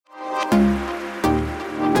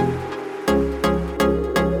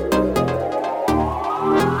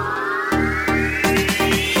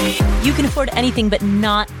afford anything, but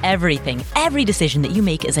not everything. Every decision that you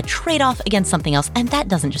make is a trade-off against something else, and that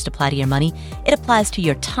doesn't just apply to your money. It applies to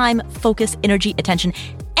your time, focus, energy, attention,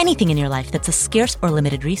 anything in your life that's a scarce or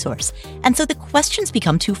limited resource. And so the questions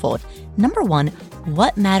become twofold. Number one,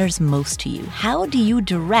 what matters most to you? How do you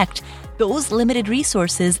direct those limited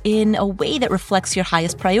resources in a way that reflects your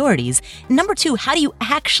highest priorities? Number two, how do you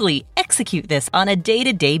actually execute this on a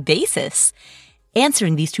day-to-day basis?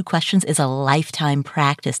 Answering these two questions is a lifetime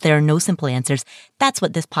practice. There are no simple answers. That's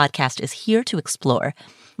what this podcast is here to explore.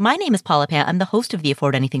 My name is Paula Pant. I'm the host of the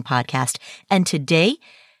Afford Anything podcast. And today,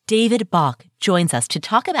 David Bach joins us to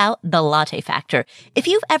talk about the latte factor. If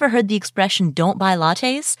you've ever heard the expression, don't buy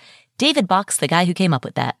lattes, David Bach's the guy who came up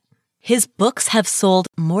with that. His books have sold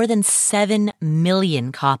more than 7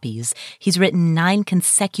 million copies. He's written 9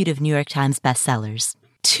 consecutive New York Times bestsellers,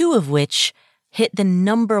 2 of which hit the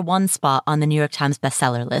number 1 spot on the New York Times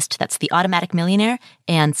bestseller list. That's The Automatic Millionaire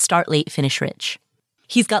and Start Late, Finish Rich.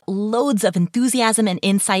 He's got loads of enthusiasm and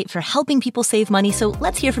insight for helping people save money, so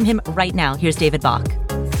let's hear from him right now. Here's David Bach.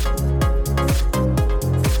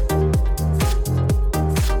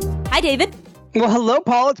 Hi, David. Well, hello,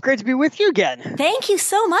 Paul. It's great to be with you again. Thank you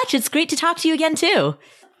so much. It's great to talk to you again, too.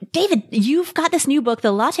 David, you've got this new book,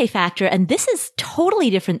 The Latte Factor, and this is totally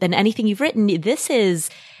different than anything you've written. This is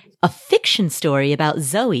a fiction story about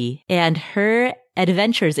Zoe and her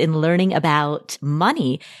adventures in learning about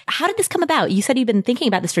money. How did this come about? You said you've been thinking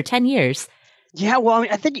about this for 10 years. Yeah, well, I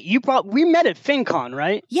mean, I think we met at FinCon,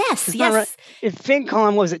 right? Yes. Right? At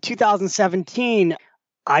FinCon, was it 2017?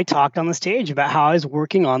 I talked on the stage about how I was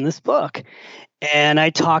working on this book. And I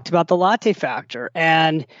talked about the latte factor.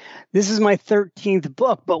 And this is my 13th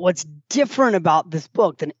book. But what's different about this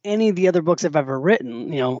book than any of the other books I've ever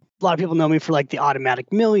written, a lot of people know me for like The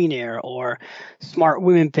Automatic Millionaire or Smart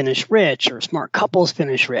Women Finish Rich or Smart Couples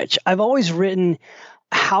Finish Rich. I've always written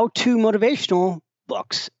how-to motivational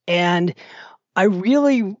books. And I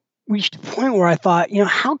really reached a point where I thought,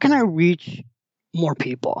 how can I reach more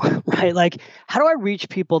people, right? Like, how do I reach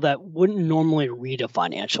people that wouldn't normally read a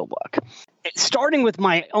financial book? Starting with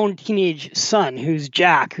my own teenage son, who's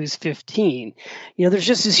Jack, who's 15, there's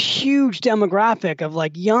just this huge demographic of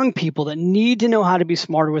like young people that need to know how to be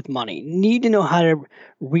smarter with money, need to know how to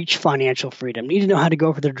reach financial freedom, need to know how to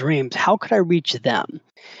go for their dreams. How could I reach them?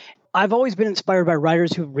 I've always been inspired by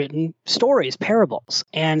writers who've written stories, parables.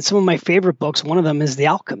 And some of my favorite books, one of them is The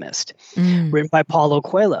Alchemist, written by Paulo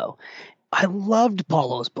Coelho. I loved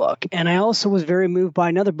Paulo's book, and I also was very moved by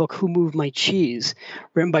another book, Who Moved My Cheese,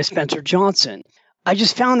 written by Spencer Johnson. I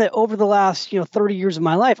just found that over the last 30 years of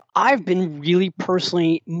my life, I've been really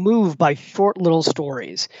personally moved by short little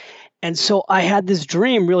stories. And so I had this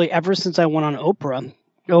dream really ever since I went on Oprah,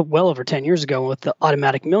 well over 10 years ago with The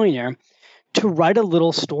Automatic Millionaire, to write a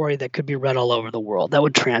little story that could be read all over the world, that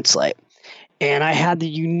would translate. And I had the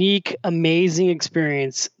unique, amazing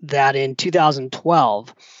experience that in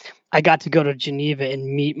 2012, I got to go to Geneva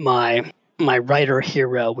and meet my writer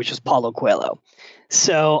hero, which was Paulo Coelho.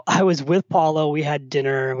 So I was with Paulo. We had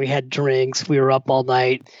dinner. We had drinks. We were up all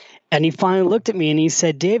night. And he finally looked at me and he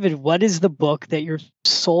said, David, what is the book that your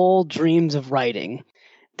soul dreams of writing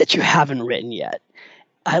that you haven't written yet?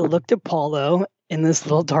 I looked at Paulo in this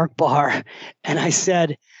little dark bar and I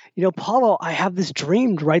said, Paulo, I have this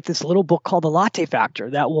dream to write this little book called The Latte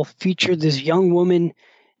Factor that will feature this young woman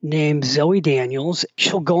named Zoe Daniels.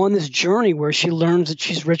 She'll go on this journey where she learns that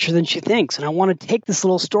she's richer than she thinks. And I want to take this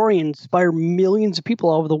little story and inspire millions of people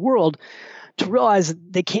all over the world to realize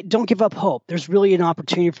they don't give up hope. There's really an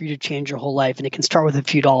opportunity for you to change your whole life, and it can start with a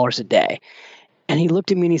few dollars a day. And he looked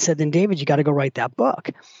at me and he said, then David, you got to go write that book.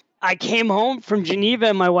 I came home from Geneva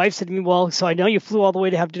and my wife said to me, well, so I know you flew all the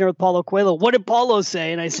way to have dinner with Paulo Coelho. What did Paulo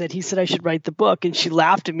say? And I said, he said I should write the book. And she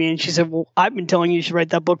laughed at me and she said, well, I've been telling you should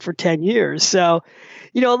write that book for 10 years. So,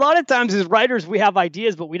 a lot of times as writers, we have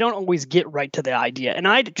ideas, but we don't always get right to the idea. And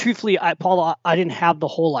Paulo, I didn't have the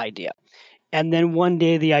whole idea. And then one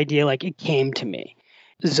day the idea, it came to me.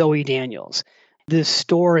 Zoe Daniels. This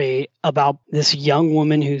story about this young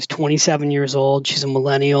woman who's 27 years old. She's a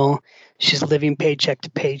millennial. She's living paycheck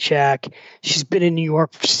to paycheck. She's been in New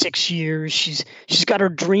York for 6 years. She's got her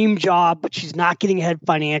dream job, but she's not getting ahead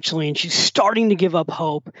financially, and she's starting to give up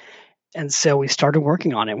hope. And so we started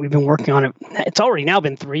working on it. We've been working on it. It's already now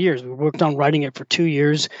been 3 years. We worked on writing it for 2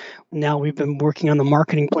 years. Now we've been working on the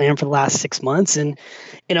marketing plan for the last 6 months. And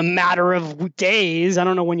in a matter of days, I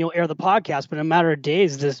don't know when you'll air the podcast, but in a matter of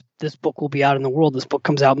days, this book will be out in the world. This book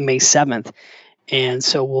comes out May 7th. And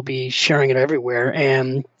so we'll be sharing it everywhere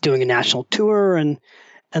and doing a national tour. And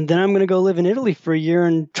then I'm going to go live in Italy for a year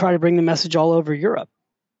and try to bring the message all over Europe.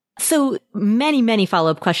 So many, many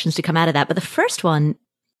follow-up questions to come out of that. But the first one,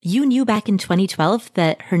 You knew back in 2012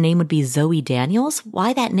 that her name would be Zoe Daniels.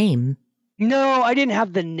 Why that name? No, I didn't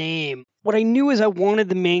have the name. What I knew is I wanted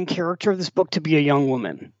the main character of this book to be a young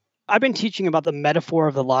woman. I've been teaching about the metaphor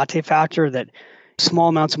of the latte factor, that small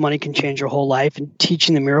amounts of money can change your whole life, and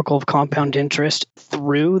teaching the miracle of compound interest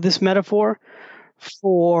through this metaphor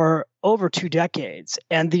for over 2 decades.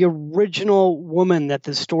 And the original woman that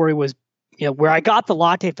the story was, where I got the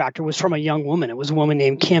latte factor was from a young woman. It was a woman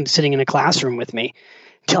named Kim sitting in a classroom with me,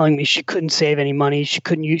 telling me she couldn't save any money. She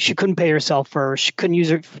couldn't pay herself first.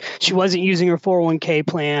 She wasn't using her 401k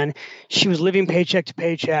plan. She was living paycheck to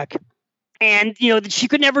paycheck. And, she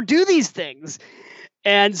could never do these things.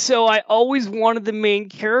 And so I always wanted the main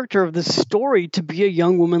character of the story to be a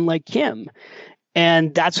young woman like Kim.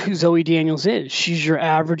 And that's who Zoe Daniels is. She's your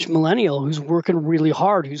average millennial who's working really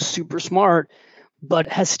hard, who's super smart, but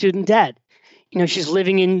has student debt. She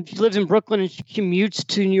lives in Brooklyn, and she commutes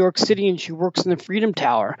to New York City, and she works in the Freedom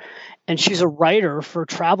Tower. And she's a writer for a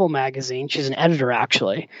travel magazine. She's an editor,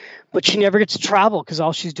 actually. But she never gets to travel because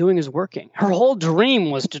all she's doing is working. Her whole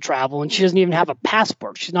dream was to travel, and she doesn't even have a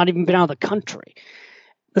passport. She's not even been out of the country.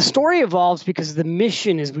 The story evolves because the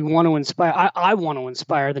mission is we want to inspire. I want to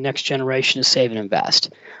inspire the next generation to save and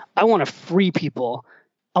invest. I want to free people.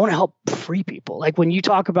 I want to help free people. Like when you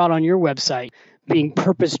talk about on your website being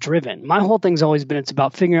purpose driven, my whole thing's always been it's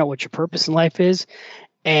about figuring out what your purpose in life is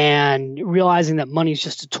and realizing that money is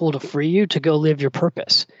just a tool to free you to go live your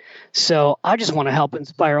purpose. So I just want to help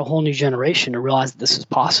inspire a whole new generation to realize that this is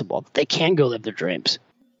possible, that they can go live their dreams.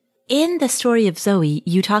 In the story of Zoe,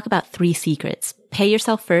 you talk about 3 secrets: pay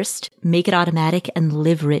yourself first, make it automatic, and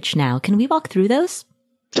live rich now. Can we walk through those?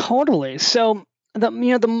 Totally. So the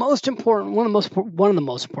most important one of the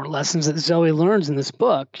most important lessons that Zoe learns in this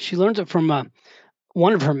book, she learns it from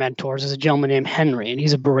one of her mentors is a gentleman named Henry, and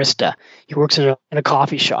he's a barista. He works in a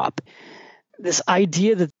coffee shop. This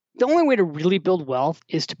idea that the only way to really build wealth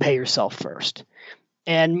is to pay yourself first.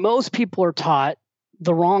 And most people are taught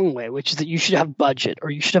the wrong way, which is that you should have budget or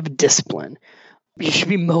you should have discipline. You should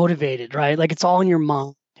be motivated, right? Like it's all in your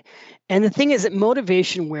mind. And the thing is that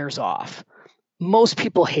motivation wears off. Most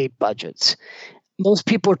people hate budgets. Most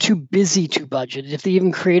people are too busy to budget. If they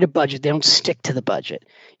even create a budget, they don't stick to the budget.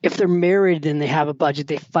 If they're married and they have a budget,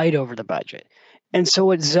 they fight over the budget. And so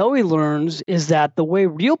what Zoe learns is that the way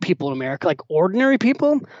real people in America, like ordinary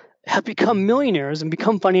people, have become millionaires and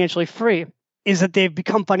become financially free is that they've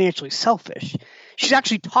become financially selfish. She's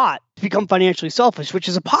actually taught to become financially selfish, which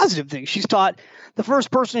is a positive thing. She's taught the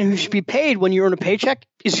first person who should be paid when you earn a paycheck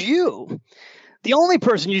is you. The only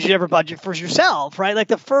person you should ever budget for is yourself, right? Like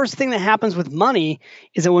the first thing that happens with money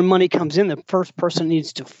is that when money comes in, the first person it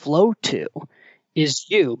needs to flow to is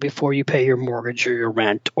you before you pay your mortgage or your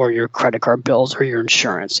rent or your credit card bills or your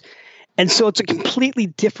insurance. And so it's a completely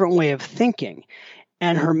different way of thinking.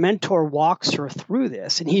 And her mentor walks her through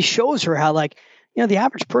this. And he shows her how, the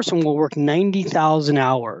average person will work 90,000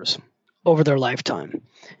 hours over their lifetime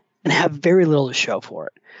and have very little to show for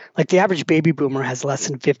it. Like the average baby boomer has less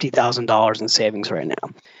than $50,000 in savings right now.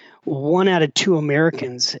 1 out of 2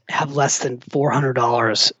 Americans have less than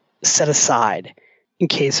 $400 set aside in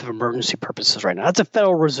case of emergency purposes right now. That's a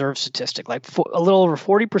Federal Reserve statistic. A little over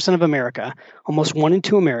 40% of America, almost 1 in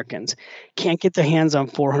 2 Americans, can't get their hands on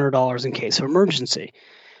 $400 in case of emergency.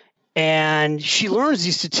 And she learns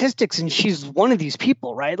these statistics, and she's one of these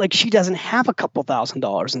people, right? Like she doesn't have a couple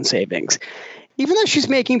 $1,000s in savings, even though she's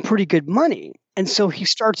making pretty good money. And so he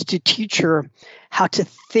starts to teach her how to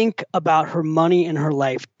think about her money and her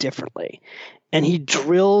life differently. And he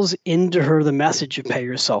drills into her the message of pay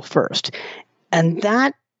yourself first. And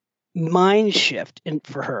that mind shift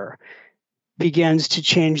for her begins to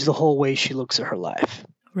change the whole way she looks at her life.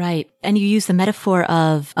 Right. And you use the metaphor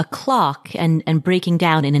of a clock and breaking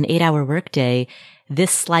down in an 8-hour workday.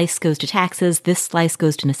 This slice goes to taxes. This slice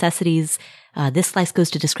goes to necessities. This slice goes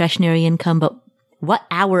to discretionary income. But what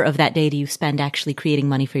hour of that day do you spend actually creating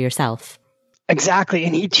money for yourself? Exactly.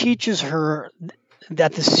 And he teaches her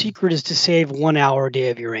that the secret is to save 1 hour a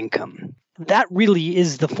day of your income. That really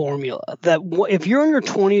is the formula. That if you're in your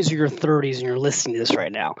 20s or your 30s and you're listening to this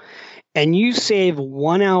right now, and you save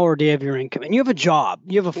 1 hour a day of your income, and you have a job,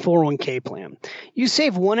 you have a 401k plan, you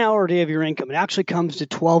save 1 hour a day of your income, it actually comes to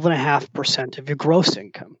 12.5% of your gross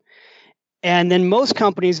income. And then most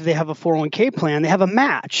companies, if they have a 401k plan, they have a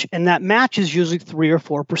match, and that match is usually 3 or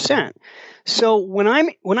 4%. So when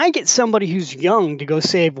I get somebody who's young to go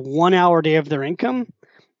save 1 hour a day of their income,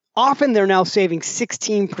 often they're now saving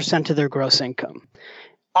 16% of their gross income,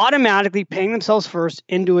 automatically paying themselves first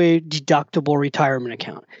into a deductible retirement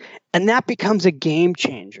account. And that becomes a game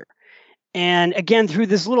changer. And again, through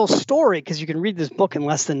this little story, because you can read this book in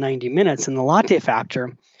less than 90 minutes in The Latte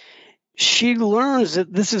Factor, she learns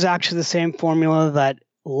that this is actually the same formula that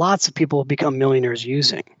lots of people have become millionaires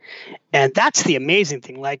using. And that's the amazing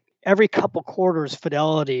thing. Like every couple quarters,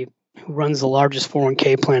 Fidelity, who runs the largest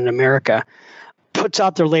 401k plan in America, puts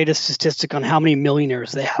out their latest statistic on how many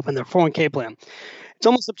millionaires they have in their 401k plan. It's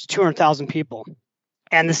almost up to 200,000 people.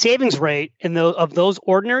 And the savings rate of those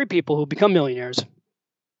ordinary people who become millionaires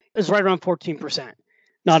is right around 14%,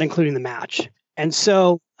 not including the match. And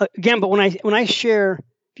so, again, but when I share,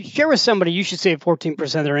 if you share with somebody, you should save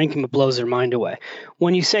 14% of their income, it blows their mind away.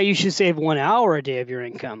 When you say you should save 1 hour a day of your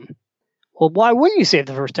income, well, why wouldn't you save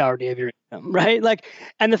the first hour a day of your income, right?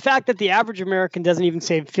 And the fact that the average American doesn't even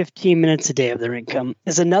save 15 minutes a day of their income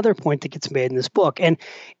is another point that gets made in this book. And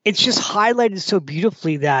it's just highlighted so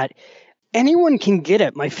beautifully that anyone can get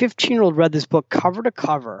it. My 15-year-old read this book cover to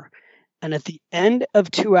cover. And at the end of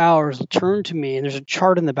 2 hours, will turn to me, and there's a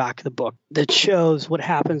chart in the back of the book that shows what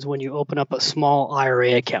happens when you open up a small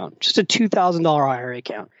IRA account, just a $2,000 IRA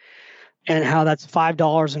account, and how that's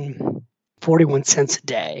 $5.41 a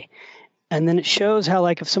day. And then it shows how,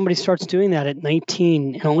 like, if somebody starts doing that at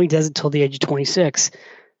 19 and only does it till the age of 26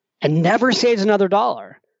 and never saves another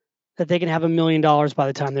dollar, that they can have $1 million by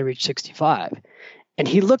the time they reach 65. And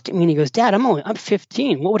he looked at me and he goes, Dad, I'm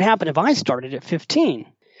 15. What would happen if I started at 15?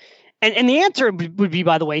 And the answer would be,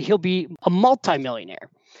 by the way, he'll be a multimillionaire.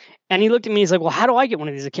 And he looked at me, he's like, well, how do I get one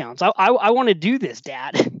of these accounts? I want to do this,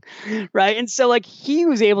 Dad. Right? And so, like, he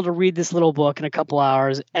was able to read this little book in a couple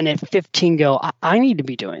hours and at 15 go, I need to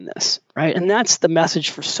be doing this. Right? And that's the message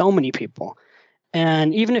for so many people.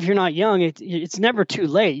 And even if you're not young, it's never too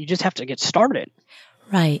late. You just have to get started.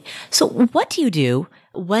 Right. So what do you do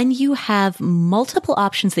when you have multiple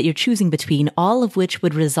options that you're choosing between, all of which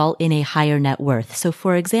would result in a higher net worth? So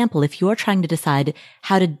for example, if you're trying to decide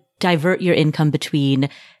how to divert your income between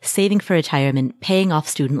saving for retirement, paying off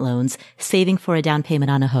student loans, saving for a down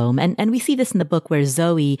payment on a home. And we see this in the book where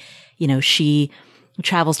Zoe, she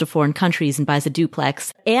travels to foreign countries and buys a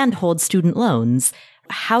duplex and holds student loans.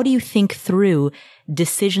 How do you think through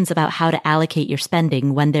decisions about how to allocate your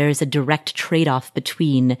spending when there's a direct trade-off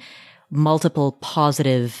between multiple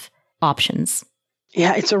positive options?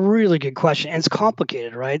 Yeah, it's a really good question. And it's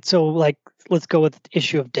complicated, right? So, like, let's go with the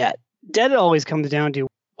issue of debt. Debt always comes down to,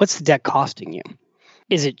 what's the debt costing you?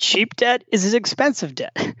 Is it cheap debt? Is it expensive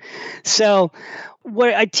debt? So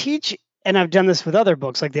what I teach, and I've done this with other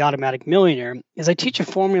books like The Automatic Millionaire, is I teach a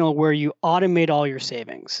formula where you automate all your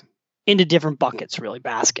savings into different buckets, really,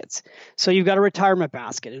 baskets. So you've got a retirement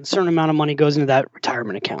basket, and a certain amount of money goes into that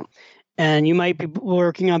retirement account. And you might be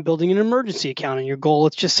working on building an emergency account, and your goal,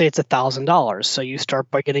 let's just say it's $1,000. So you start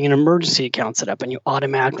by getting an emergency account set up, and you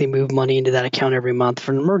automatically move money into that account every month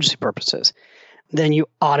for emergency purposes. Then you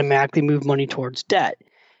automatically move money towards debt.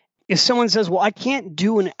 If someone says, well, I can't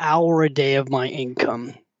do an hour a day of my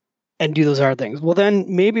income and do those other things, well, then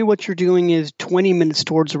maybe what you're doing is 20 minutes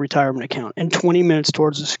towards a retirement account and 20 minutes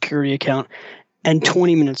towards a security account and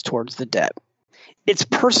 20 minutes towards the debt. It's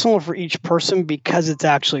personal for each person because it's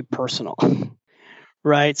actually personal,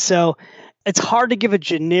 right? So it's hard to give a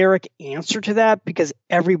generic answer to that because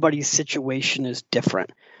everybody's situation is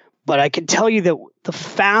different. But I can tell you that the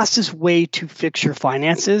fastest way to fix your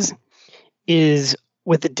finances is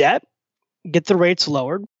with the debt, get the rates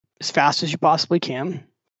lowered as fast as you possibly can.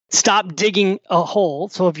 Stop digging a hole.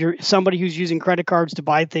 So if you're somebody who's using credit cards to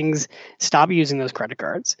buy things, stop using those credit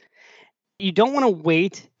cards. You don't want to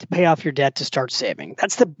wait to pay off your debt to start saving.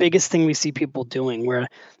 That's the biggest thing we see people doing, where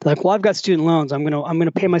they're like, well, I've got student loans. I'm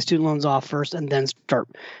gonna pay my student loans off first and then start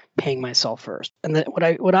paying myself first. And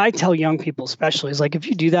what I tell young people especially is, like, if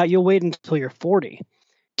you do that, you'll wait until you're 40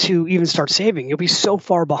 to even start saving. You'll be so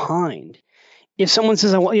far behind. If someone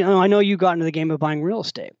says, well, I know you got into the game of buying real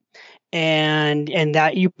estate, and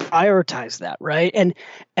that you prioritize that, right?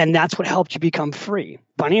 And that's what helped you become free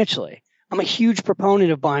financially. I'm a huge proponent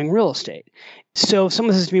of buying real estate. So if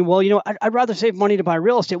someone says to me, well, I'd rather save money to buy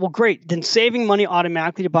real estate. Well, great. Then saving money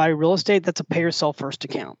automatically to buy real estate, that's a pay yourself first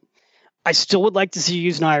account. I still would like to see you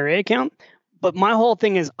use an IRA account, but my whole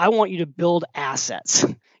thing is I want you to build assets,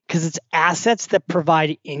 because it's assets that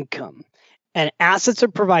provide income. And assets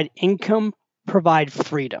that provide income provide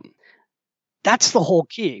freedom. That's the whole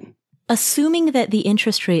key. Assuming that the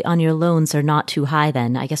interest rate on your loans are not too high,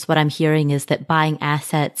 then I guess what I'm hearing is that buying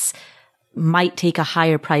assets might take a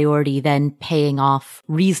higher priority than paying off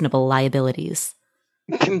reasonable liabilities.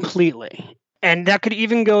 Completely. And that could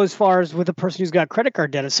even go as far as with a person who's got credit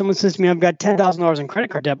card debt. If someone says to me, I've got $10,000 in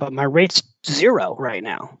credit card debt, but my rate's 0 right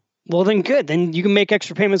now. Well, then good. Then you can make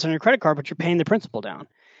extra payments on your credit card, but you're paying the principal down.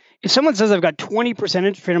 If someone says I've got 20%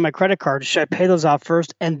 interest rate on my credit card, should I pay those off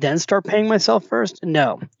first and then start paying myself first?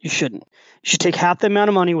 No, you shouldn't. You should take half the amount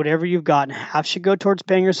of money, whatever you've got, and half should go towards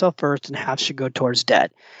paying yourself first and half should go towards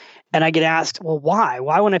debt. And I get asked, well, why?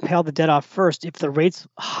 Why wouldn't I pay all the debt off first if the rate's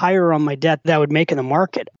higher on my debt that I would make in the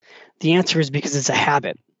market? The answer is because it's a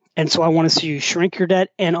habit. And so I want to see you shrink your debt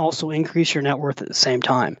and also increase your net worth at the same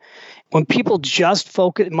time. When people just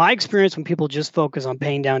focus, my experience, when people just focus on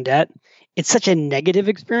paying down debt, it's such a negative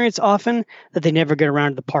experience often that they never get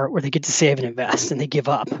around to the part where they get to save and invest and they give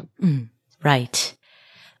up. Right.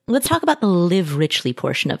 Let's talk about the live richly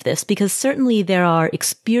portion of this, because certainly there are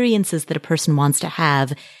experiences that a person wants to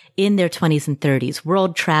have in their 20s and 30s,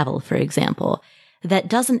 world travel, for example, that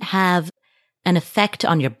doesn't have an effect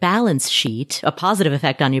on your balance sheet, a positive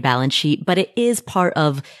effect on your balance sheet, but it is part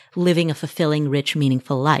of living a fulfilling, rich,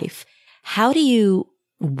 meaningful life. How do you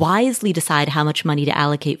wisely decide how much money to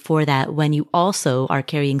allocate for that when you also are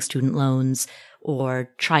carrying student loans or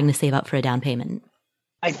trying to save up for a down payment?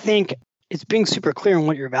 I think it's being super clear on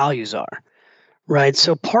what your values are, right?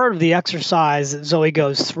 So part of the exercise that Zoe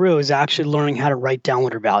goes through is actually learning how to write down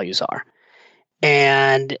what her values are.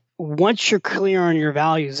 And once you're clear on your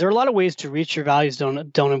values, there are a lot of ways to reach your values don't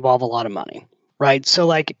involve a lot of money, right? So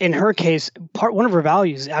like in her case, one of her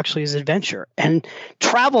values actually is adventure, and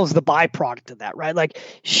travel is the byproduct of that, right? Like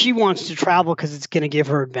she wants to travel because it's going to give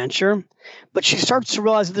her adventure, but she starts to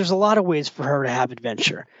realize that there's a lot of ways for her to have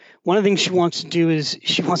adventure. One of the things she wants to do is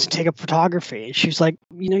she wants to take up photography. And she's like,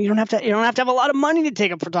 you don't have to have a lot of money to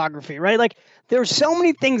take up photography, right? Like there are so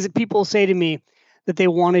many things that people say to me that they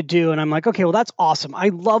want to do. And I'm like, okay, well, that's awesome. I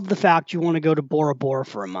love the fact you want to go to Bora Bora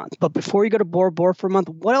for a month. But before you go to Bora Bora for a month,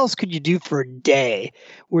 what else could you do for a day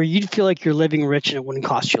where you'd feel like you're living rich and it wouldn't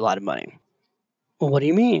cost you a lot of money? Well, what do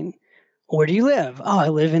you mean? Where do you live? Oh, I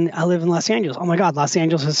live in Los Angeles. Oh my God, Los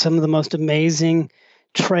Angeles has some of the most amazing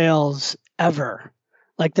trails ever.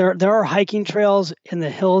 Like there are hiking trails in the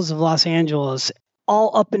hills of Los Angeles,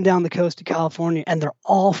 all up and down the coast of California, and they're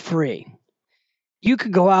all free. You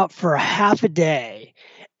could go out for a half a day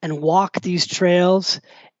and walk these trails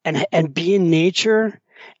and be in nature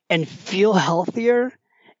and feel healthier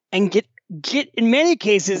and get in many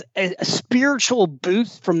cases a spiritual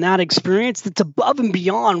boost from that experience that's above and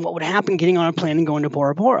beyond what would happen getting on a plane and going to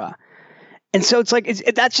Bora Bora. And so it's like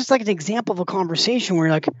that's just like an example of a conversation where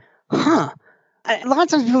you're like, huh. A lot of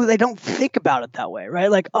times people, they don't think about it that way, right?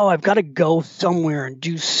 Like, oh, I've got to go somewhere and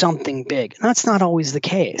do something big. And that's not always the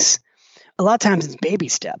case. A lot of times it's baby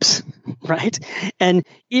steps, right? And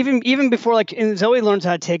even before, like, and Zoe learns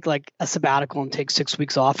how to take like a sabbatical and take 6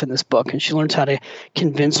 weeks off in this book, and she learns how to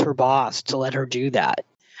convince her boss to let her do that.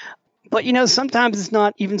 But, sometimes it's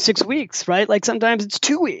not even 6 weeks, right? Like sometimes it's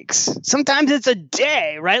 2 weeks. Sometimes it's a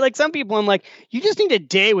day, right? Like some people, I'm like, you just need a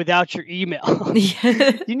day without your email.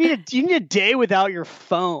 You need a day without your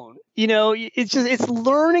phone. It's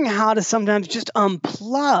learning how to sometimes just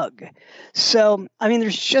unplug. So,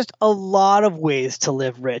 there's just a lot of ways to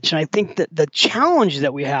live rich. And I think that the challenge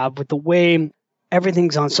that we have with the way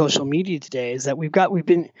everything's on social media today is that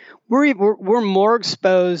we're more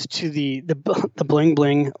exposed to the bling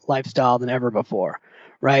bling lifestyle than ever before,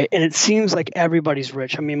 right? And it seems like everybody's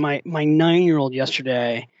rich. My 9-year-old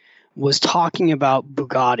yesterday was talking about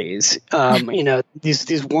Bugattis, these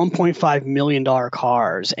 $1.5 million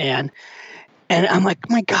cars, and I'm like,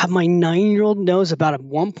 my God, my 9-year-old knows about a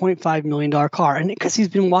 $1.5 million car, and because he's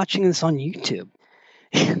been watching this on YouTube.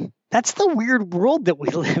 That's the weird world that we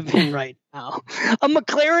live in right now. A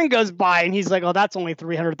McLaren goes by and he's like, oh, that's only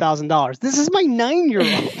 $300,000. This is my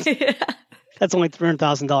 9-year-old. Yeah. That's only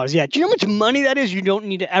 $300,000. Yeah. Do you know how much money that is? You don't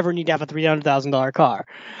need to have a $300,000 car.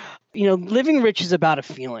 Living rich is about a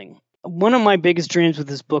feeling. One of my biggest dreams with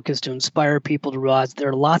this book is to inspire people to realize there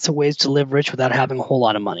are lots of ways to live rich without having a whole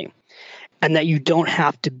lot of money, and that you don't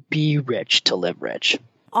have to be rich to live rich.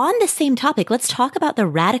 On the same topic, let's talk about the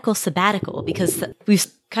radical sabbatical, because we've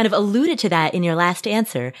kind of alluded to that in your last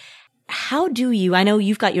answer. How do you, I know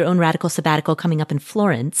you've got your own radical sabbatical coming up in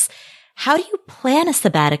Florence. How do you plan a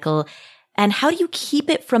sabbatical, and how do you keep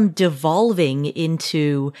it from devolving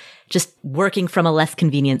into just working from a less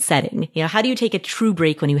convenient setting? How do you take a true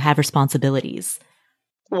break when you have responsibilities?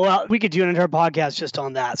 Well, we could do an entire podcast just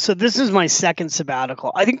on that. So this is my second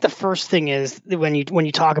sabbatical. I think the first thing is when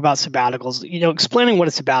you talk about sabbaticals, explaining what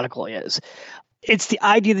a sabbatical is. It's the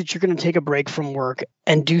idea that you're going to take a break from work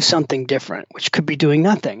and do something different, which could be doing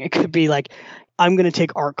nothing. It could be like, I'm going to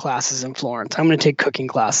take art classes in Florence. I'm going to take cooking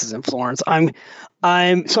classes in Florence. I'm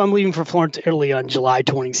leaving for Florence, Italy on July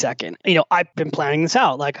 22nd. I've been planning this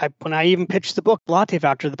out. Like when I even pitched the book Latte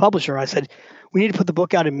Factor to the publisher, I said, we need to put the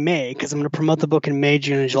book out in May because I'm going to promote the book in May,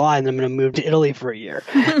 June, and July, and then I'm going to move to Italy for a year.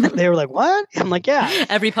 They were like, what? I'm like, yeah.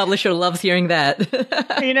 Every publisher loves hearing that.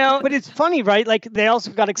 But it's funny, right? Like they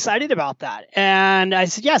also got excited about that. And I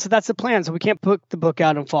said, yeah, so that's the plan. So we can't put the book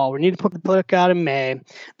out in fall. We need to put the book out in May.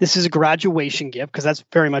 This is a graduation gift because that's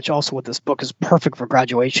very much also what this book is perfect for,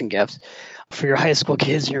 graduation gifts for your high school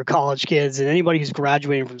kids and your college kids and anybody who's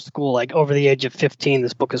graduating from school, like over the age of 15,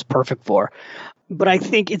 this book is perfect for. But I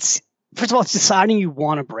think first of all, it's deciding you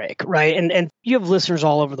want to break, right? And you have listeners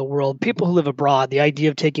all over the world, people who live abroad. The idea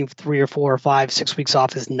of taking 3 or 4 or 5, 6 weeks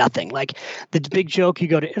off is nothing. Like the big joke, you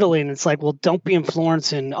go to Italy and it's like, well, don't be in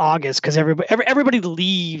Florence in August because everybody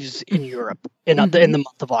leaves in Europe in the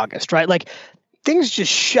month of August, right? Like things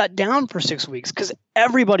just shut down for 6 weeks because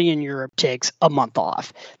everybody in Europe takes a month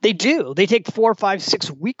off. They do. They take 4, 5,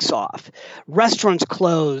 6 weeks off. Restaurants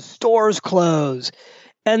close, stores close.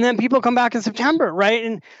 And then people come back in September, right?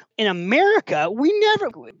 And in America,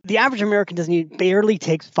 the average American barely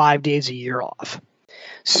takes 5 days a year off.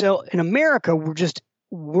 So in America, we're just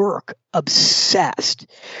work obsessed.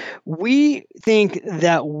 We think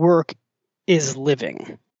that work is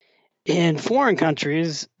living. In foreign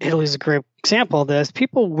countries, Italy is a great example of this.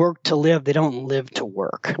 People work to live. They don't live to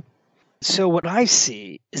work. So what I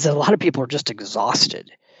see is that a lot of people are just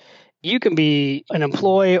exhausted. You can be an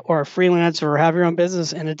employee or a freelancer or have your own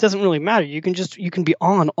business, and it doesn't really matter. You can be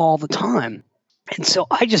on all the time. And so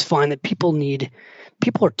I just find that people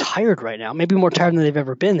are tired right now, maybe more tired than they've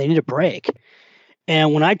ever been. They need a break.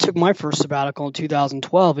 And when I took my first sabbatical in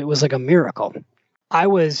 2012, it was like a miracle. I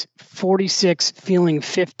was 46, feeling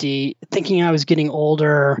 50, thinking I was getting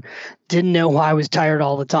older, didn't know why I was tired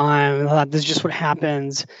all the time. I thought this is just what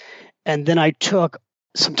happens. And then I took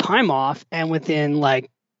some time off, and within like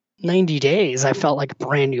 90 days, I felt like a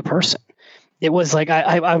brand new person. It was like,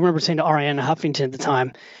 I remember saying to Arianna Huffington at the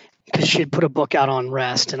time, because she had put a book out on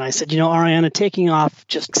rest. And I said, Arianna, taking off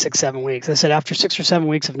just 6, 7 weeks. I said, after 6 or 7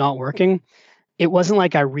 weeks of not working, it wasn't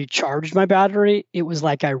like I recharged my battery. It was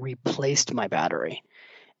like I replaced my battery.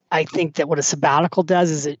 I think that what a sabbatical does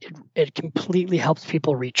is it completely helps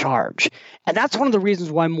people recharge. And that's one of the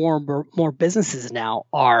reasons why more businesses now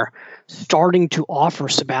are starting to offer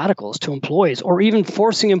sabbaticals to employees, or even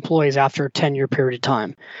forcing employees after a 10-year period of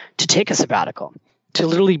time to take a sabbatical, to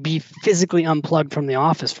literally be physically unplugged from the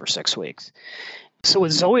office for 6 weeks. So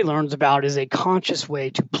what Zoe learns about is a conscious way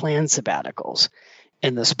to plan sabbaticals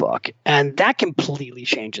in this book. And that completely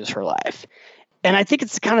changes her life. And I think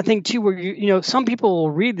it's the kind of thing, too, where, some people will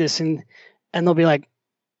read this and they'll be like,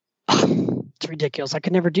 oh, it's ridiculous. I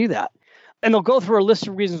could never do that. And they'll go through a list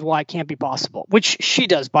of reasons why it can't be possible, which she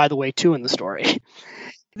does, by the way, too, in the story.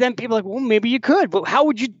 Then people are like, well, maybe you could, but how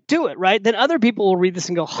would you do it, right? Then other people will read this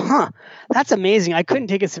and go, that's amazing. I couldn't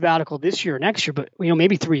take a sabbatical this year or next year, but,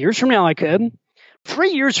 maybe 3 years from now I could.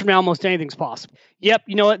 3 years from now, almost anything's possible. Yep,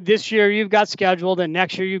 you know what? This year you've got scheduled, and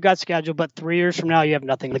next year you've got scheduled, but 3 years from now you have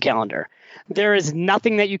nothing on the calendar. There is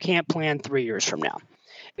nothing that you can't plan 3 years from now.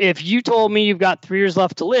 If you told me you've got 3 years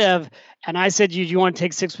left to live, and I said, you want to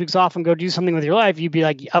take 6 weeks off and go do something with your life, you'd be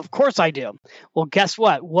like, of course I do. Well, guess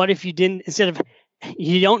what? What if you didn't,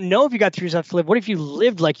 you don't know if you got 3 years left to live, what if you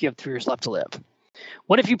lived like you have 3 years left to live?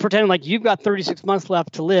 What if you pretend like you've got 36 months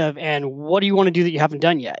left to live, and what do you want to do that you haven't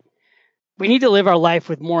done yet? We need to live our life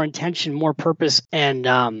with more intention, more purpose, and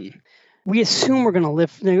we assume we're going to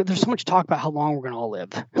live. There's so much talk about how long we're going to all live,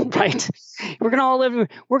 right? We're going to all live.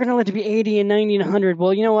 We're going to live to be 80 and 90 and 100.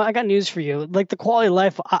 Well, you know what? I got news for you. Like the quality of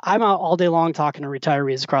life, I'm out all day long talking to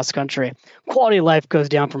retirees across the country. Quality of life goes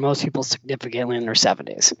down for most people significantly in their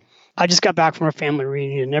 70s. I just got back from a family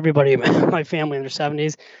reunion, and everybody in my family in their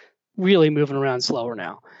 70s really moving around slower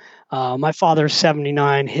now. My father's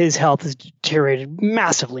 79. His health has deteriorated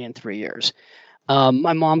massively in 3 years.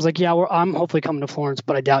 My mom's like, yeah, I'm hopefully coming to Florence,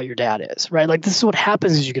 but I doubt your dad is, right? Like this is what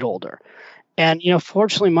happens as you get older. And,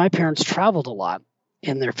 fortunately, my parents traveled a lot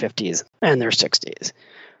in their 50s and their 60s.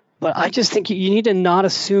 But I just think you need to not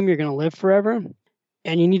assume you're going to live forever.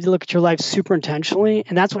 And you need to look at your life super intentionally.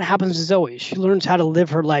 And that's what happens to Zoe. She learns how to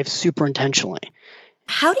live her life super intentionally.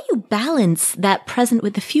 How do you balance that present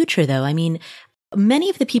with the future, though? I mean, many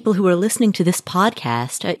of the people who are listening to this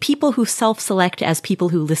podcast, people who self-select as people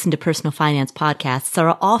who listen to personal finance podcasts,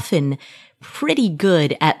 are often pretty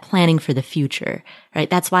good at planning for the future, right?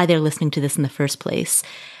 That's why they're listening to this in the first place.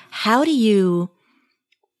 How do you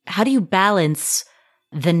balance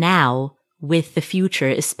the now with the future,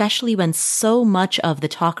 especially when so much of the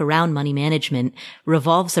talk around money management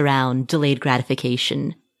revolves around delayed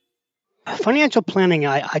gratification? Financial planning,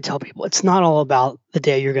 I tell people, it's not all about the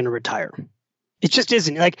day you're going to retire. It just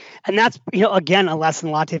isn't. And that's, again, a lesson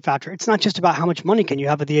in Latte Factor. It's not just about how much money can you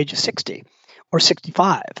have at the age of 60 or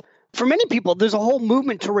 65. For many people, there's a whole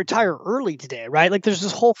movement to retire early today, right? Like there's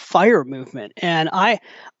this whole FIRE movement. And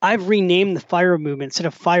I've renamed the FIRE movement. Instead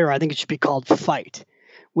of FIRE, I think it should be called FIGHT,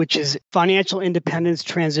 which is Financial Independence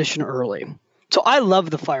Transition Early. So I love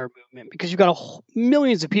the FIRE movement because you've got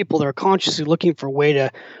millions of people that are consciously looking for a way to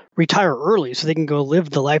retire early so they can go live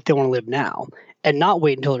the life they want to live now and not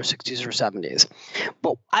wait until their 60s or 70s.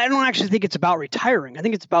 But I don't actually think it's about retiring. I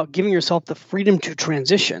think it's about giving yourself the freedom to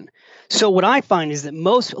transition. So what I find is that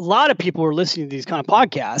a lot of people who are listening to these kind of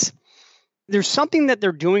podcasts, there's something that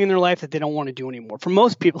they're doing in their life that they don't want to do anymore. For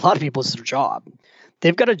most people, a lot of people, it's their job.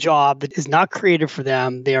 They've got a job that is not creative for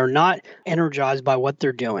them. They are not energized by what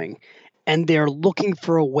they're doing. And they're looking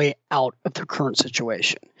for a way out of their current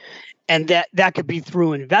situation. And that could be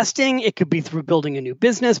through investing. It could be through building a new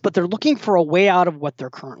business, but they're looking for a way out of what they're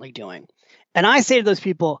currently doing. And I say to those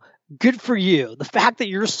people, good for you. The fact that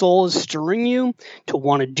your soul is stirring you to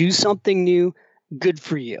want to do something new, good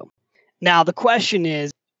for you. Now, the question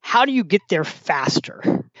is, how do you get there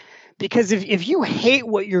faster? Because if you hate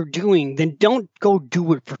what you're doing, then don't go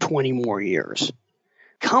do it for 20 more years.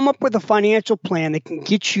 Come up with a financial plan that can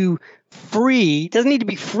get you free. It doesn't need to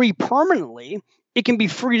be free permanently. It can be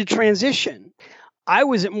free to transition. I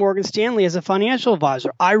was at Morgan Stanley as a financial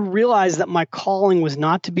advisor. I realized that my calling was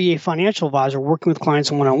not to be a financial advisor working with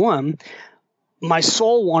clients one-on-one. My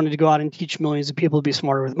soul wanted to go out and teach millions of people to be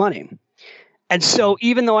smarter with money. And so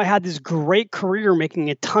even though I had this great career making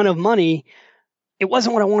a ton of money, it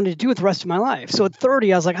wasn't what I wanted to do with the rest of my life. So at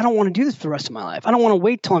 30, I was like, I don't want to do this for the rest of my life. I don't want to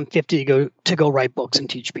wait till I'm 50 to go write books and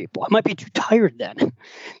teach people. I might be too tired then.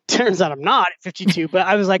 Turns out I'm not at 52, but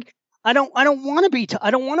I was like, I don't want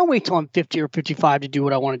to wait till I'm 50 or 55 to do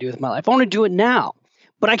what I want to do with my life. I want to do it now.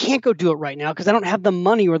 But I can't go do it right now because I don't have the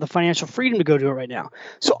money or the financial freedom to go do it right now.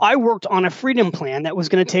 So I worked on a freedom plan that was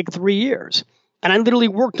going to take 3 years. And I literally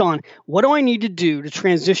worked on what do I need to do to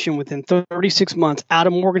transition within 36 months out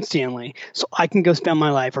of Morgan Stanley so I can go spend my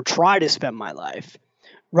life or try to spend my life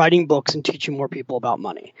writing books and teaching more people about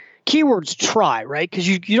money. Keywords try, right? Because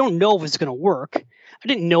you don't know if it's going to work. I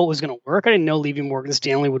didn't know it was going to work. I didn't know leaving Morgan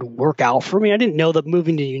Stanley would work out for me. I didn't know that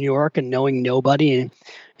moving to New York and knowing nobody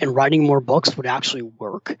and writing more books would actually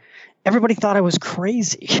work. Everybody thought I was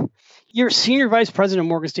crazy. You're senior vice president of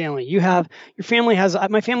Morgan Stanley. My family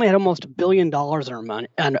had almost $1 billion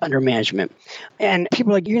under management. And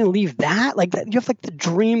people are like, you're going to leave that? Like that, you have like the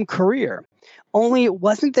dream career. Only it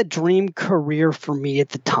wasn't the dream career for me at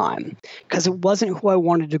the time because it wasn't who I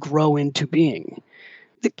wanted to grow into being.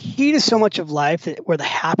 The key to so much of life, where the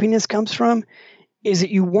happiness comes from, is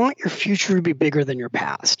that you want your future to be bigger than your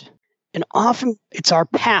past. And often it's our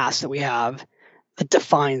past that we have that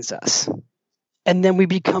defines us. And then we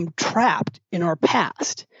become trapped in our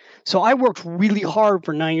past. So I worked really hard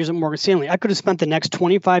for 9 years at Morgan Stanley. I could have spent the next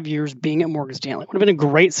 25 years being at Morgan Stanley. It would have been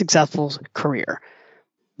a great, successful career.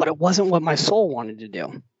 But it wasn't what my soul wanted to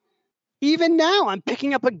do. Even now, I'm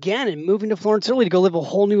picking up again and moving to Florence, Italy to go live a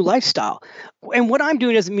whole new lifestyle. And what I'm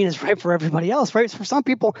doing doesn't mean it's right for everybody else, right? For some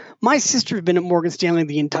people, my sister's been at Morgan Stanley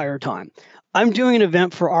the entire time. I'm doing an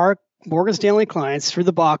event for our Morgan Stanley clients through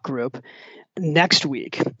the Bach Group next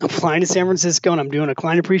week. I'm flying to San Francisco and I'm doing a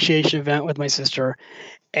client appreciation event with my sister.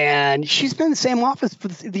 And she's been in the same office for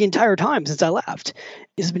the entire time since I left.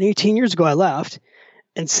 It's been 18 years ago I left.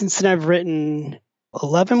 And since then, I've written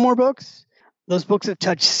 11 more books. Those books have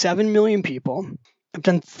touched 7 million people. I've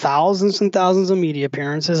done thousands and thousands of media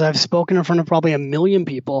appearances. I've spoken in front of probably 1 million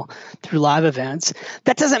people through live events.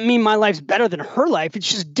 That doesn't mean my life's better than her life. It's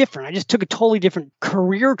just different. I just took a totally different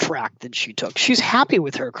career track than she took. She's happy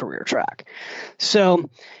with her career track. So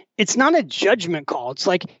it's not a judgment call. It's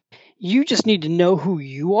like you just need to know who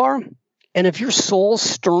you are. And if your soul's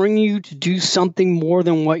stirring you to do something more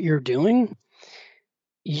than what you're doing,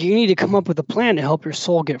 you need to come up with a plan to help your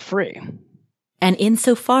soul get free. And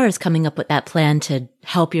insofar as coming up with that plan to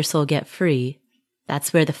help your soul get free,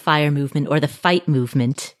 that's where the FIRE movement or the FIGHT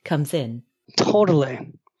movement comes in.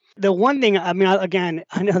 Totally. The one thing, I know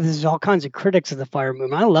there's all kinds of critics of the FIRE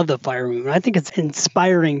movement. I love the FIRE movement. I think it's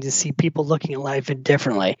inspiring to see people looking at life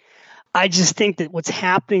differently. I just think that what's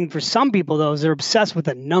happening for some people, though, is they're obsessed with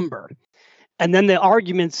a number. And then the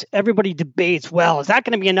arguments, everybody debates, well, is that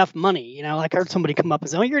going to be enough money? You know, like I heard somebody come up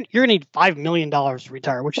and say, oh, you're going to need $5 million to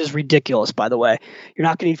retire, which is ridiculous, by the way. You're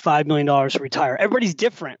not going to need $5 million to retire. Everybody's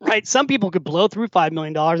different, right? Some people could blow through $5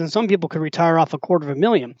 million and some people could retire off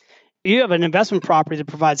 $250,000. You have an investment property that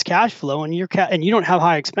provides cash flow and you don't have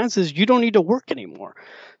high expenses, you don't need to work anymore.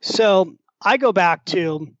 So I go back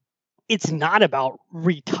to, it's not about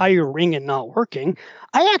retiring and not working.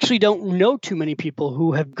 I actually don't know too many people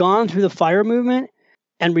who have gone through the FIRE movement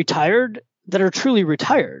and retired that are truly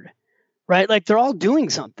retired, right? Like they're all doing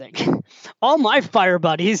something. All my fire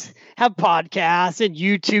buddies have podcasts and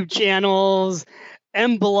YouTube channels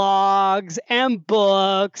and blogs and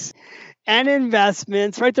books and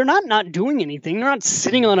investments, right? They're not doing anything. They're not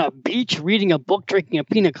sitting on a beach reading a book, drinking a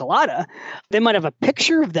pina colada. They might have a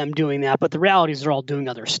picture of them doing that, but the reality is they're all doing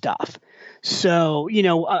other stuff. So,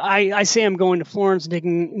 I say I'm going to Florence and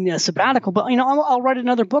taking a sabbatical, but, I'll write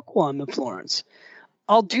another book while I'm in Florence.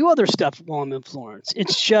 I'll do other stuff while I'm in Florence.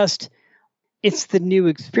 It's the new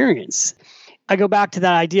experience. I go back to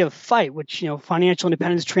that idea of FIGHT, which, financial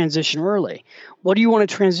independence, transition early. What do you want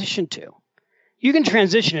to transition to? You can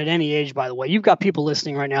transition at any age, by the way. You've got people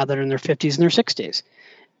listening right now that are in their 50s and their 60s.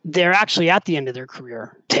 They're actually at the end of their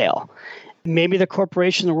career tail. Maybe the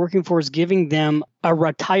corporation they're working for is giving them a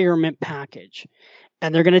retirement package,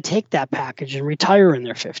 and they're going to take that package and retire in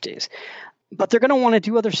their 50s. But they're going to want to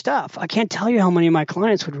do other stuff. I can't tell you how many of my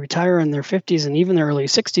clients would retire in their 50s and even their early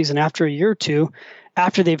 60s, and after a year or two,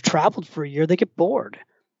 after they've traveled for a year, they get bored,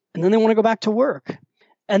 and then they want to go back to work.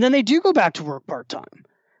 And then they do go back to work part-time.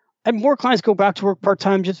 And more clients go back to work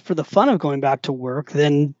part-time just for the fun of going back to work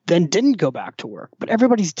than didn't go back to work. But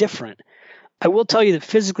everybody's different. I will tell you that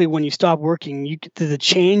physically, when you stop working, the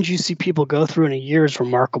change you see people go through in a year is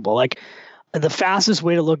remarkable. Like the fastest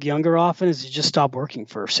way to look younger often is to just stop working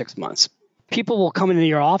for 6 months. People will come into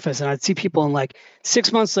your office and I'd see people in like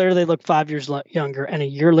 6 months later, they look 5 years younger, and a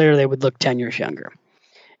year later, they would look 10 years younger.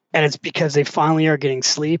 And it's because they finally are getting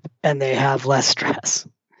sleep and they have less stress.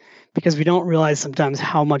 Because we don't realize sometimes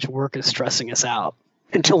how much work is stressing us out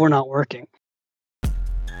until we're not working.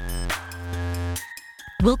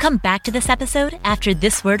 We'll come back to this episode after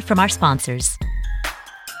this word from our sponsors.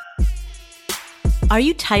 Are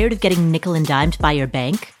you tired of getting nickel and dimed by your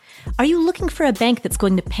bank? Are you looking for a bank that's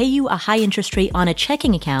going to pay you a high interest rate on a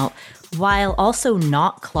checking account while also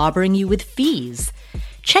not clobbering you with fees?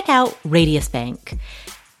 Check out Radius Bank.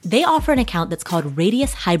 They offer an account that's called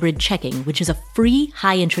Radius Hybrid Checking, which is a free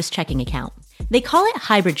high-interest checking account. They call it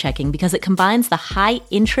hybrid checking because it combines the high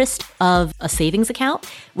interest of a savings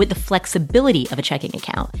account with the flexibility of a checking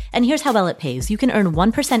account. And here's how well it pays. You can earn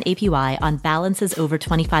 1% APY on balances over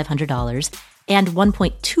 $2,500 and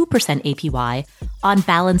 1.2% APY on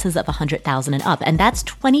balances of $100,000 and up. And that's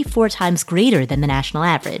 24 times greater than the national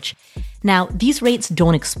average. Now, these rates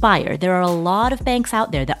don't expire. There are a lot of banks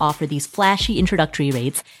out there that offer these flashy introductory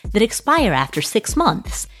rates that expire after 6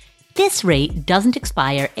 months. This rate doesn't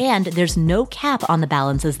expire, and there's no cap on the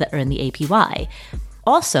balances that earn the APY.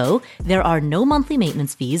 Also, there are no monthly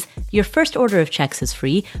maintenance fees, your first order of checks is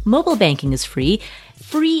free, mobile banking is free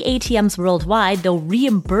ATMs worldwide, they'll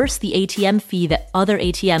reimburse the ATM fee that other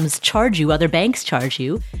ATMs charge you, other banks charge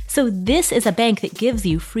you. So this is a bank that gives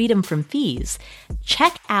you freedom from fees.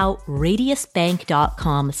 Check out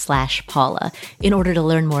radiusbank.com/Paula in order to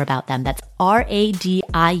learn more about them. That's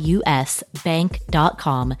RADIUS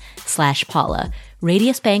bank.com/Paula.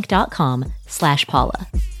 radiusbank.com/Paula.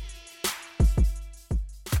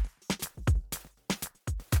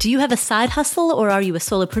 Do you have a side hustle, or are you a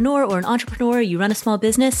solopreneur or an entrepreneur? You run a small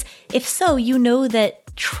business? If so, you know that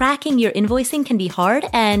tracking your invoicing can be hard,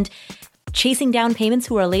 and chasing down payments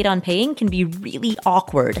who are late on paying can be really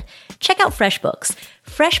awkward. Check out FreshBooks.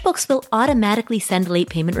 FreshBooks will automatically send late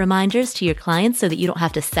payment reminders to your clients so that you don't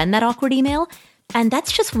have to send that awkward email. And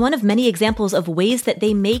that's just one of many examples of ways that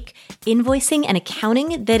they make invoicing and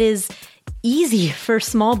accounting that is easy for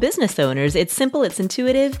small business owners. It's simple, it's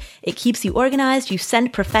intuitive, it keeps you organized, you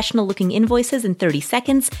send professional looking invoices in 30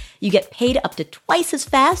 seconds, you get paid up to twice as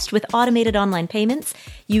fast with automated online payments,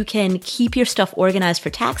 you can keep your stuff organized for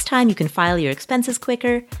tax time, you can file your expenses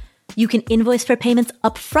quicker, you can invoice for payments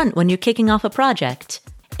up front when you're kicking off a project.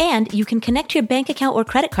 And you can connect your bank account or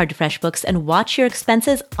credit card to FreshBooks and watch your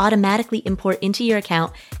expenses automatically import into your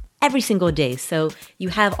account every single day. So you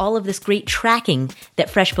have all of this great tracking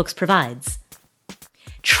that FreshBooks provides.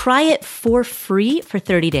 Try it for free for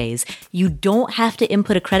 30 days. You don't have to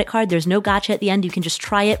input a credit card. There's no gotcha at the end. You can just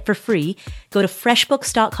try it for free. Go to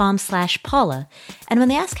freshbooks.com/Paula. And when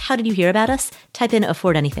they ask, how did you hear about us? Type in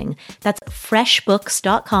afford anything. That's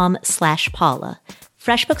freshbooks.com/Paula.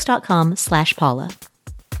 freshbooks.com/Paula.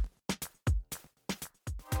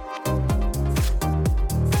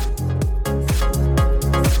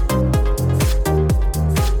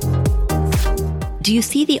 Do you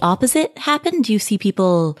see the opposite happen? Do you see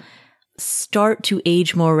people start to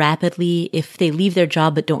age more rapidly if they leave their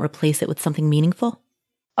job but don't replace it with something meaningful?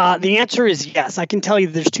 The answer is yes. I can tell you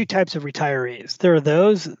there's two types of retirees. There are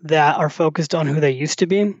those that are focused on who they used to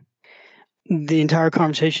be. The entire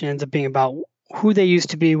conversation ends up being about who they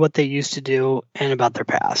used to be, what they used to do, and about their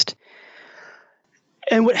past.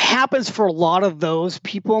 And what happens for a lot of those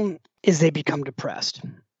people is they become depressed.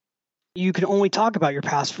 You can only talk about your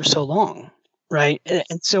past for so long, right?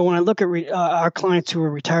 And so when I look at our clients who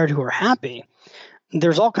are retired who are happy,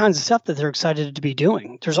 there's all kinds of stuff that they're excited to be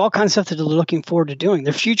doing. There's all kinds of stuff that they're looking forward to doing.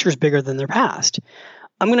 Their future is bigger than their past.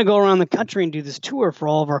 I'm going to go around the country and do this tour for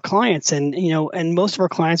all of our clients. And, and most of our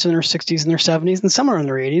clients are in their 60s and their 70s and some are in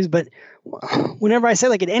their 80s. But whenever I say,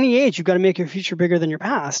 like, at any age, you've got to make your future bigger than your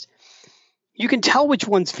past, you can tell which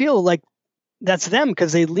ones feel like that's them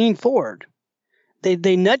because they lean forward.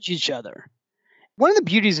 They nudge each other. One of the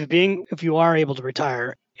beauties of being, if you are able to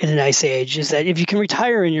retire at a nice age, is that if you can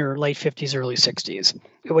retire in your late 50s, early 60s,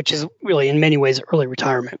 which is really in many ways early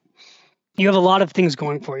retirement, you have a lot of things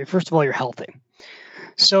going for you. First of all, you're healthy.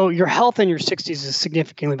 So your health in your 60s is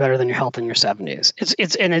significantly better than your health in your 70s.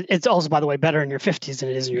 It's also, by the way, better in your 50s than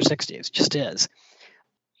it is in your 60s. It just is.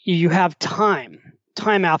 You have time.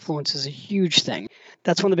 Time affluence is a huge thing.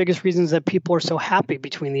 That's one of the biggest reasons that people are so happy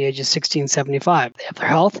between the ages 60 and 75. They have their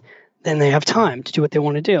health, then they have time to do what they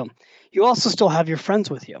want to do. You also still have your friends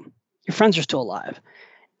with you. Your friends are still alive.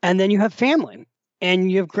 And then you have family, and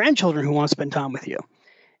you have grandchildren who want to spend time with you.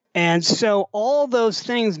 And so all those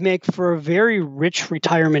things make for a very rich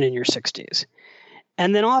retirement in your 60s.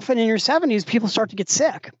 And then often in your 70s, people start to get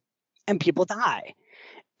sick and people die.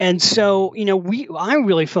 And so, I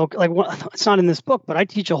really focus, it's not in this book, but I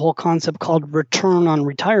teach a whole concept called return on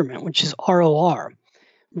retirement, which is ROR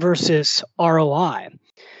versus ROI.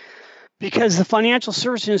 Because the financial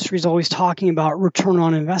service industry is always talking about return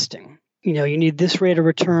on investing. You need this rate of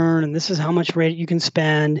return and this is how much rate you can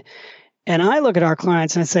spend. And I look at our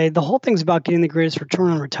clients and I say, the whole thing's about getting the greatest return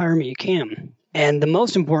on retirement you can. And the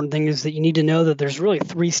most important thing is that you need to know that there's really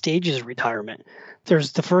 3 stages of retirement.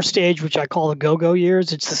 There's the first stage, which I call the go-go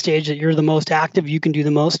years. It's the stage that you're the most active, you can do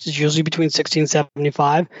the most. It's usually between 60 and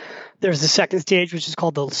 75. There's the second stage, which is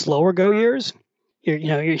called the slower go years.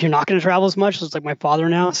 You're not going to travel as much. It's like my father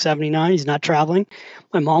now, 79. He's not traveling.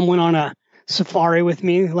 My mom went on a safari with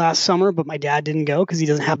me last summer, but my dad didn't go because he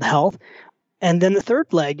doesn't have the health. And then the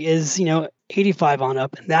third leg is, 85 on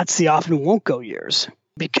up. And that's the often won't go years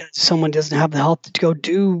because someone doesn't have the health to go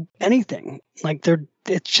do anything.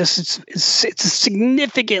 It's a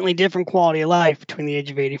significantly different quality of life between the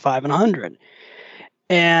age of 85 and 100.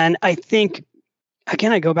 And I think,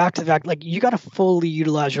 again, I go back to the fact, you got to fully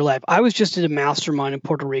utilize your life. I was just at a mastermind in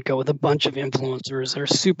Puerto Rico with a bunch of influencers that are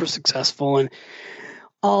super successful and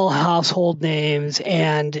all household names.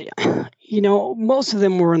 And, most of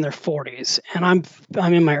them were in their 40s and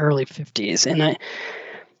I'm in my early 50s.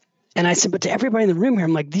 And I said, but to everybody in the room here,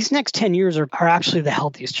 I'm like, these next 10 years are actually the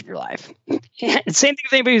healthiest of your life. Same thing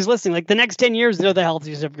with anybody who's listening. The next 10 years, they're the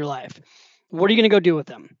healthiest of your life. What are you going to go do with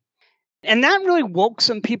them? And that really woke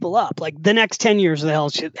some people up. The next 10 years are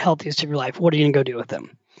the healthiest of your life. What are you going to go do with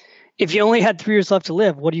them? If you only had 3 years left to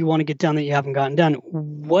live, what do you want to get done that you haven't gotten done?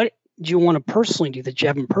 What do you want to personally do that you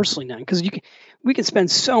haven't personally done? Because we can spend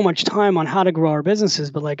so much time on how to grow our businesses,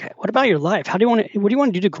 but what about your life? What do you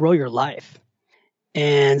want to do to grow your life?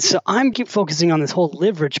 And so I'm keep focusing on this whole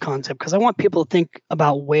live rich concept because I want people to think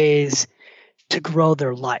about ways to grow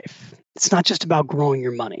their life. It's not just about growing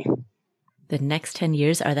your money. The next 10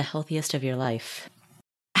 years are the healthiest of your life.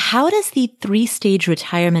 How does the 3-stage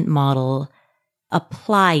retirement model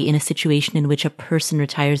apply in a situation in which a person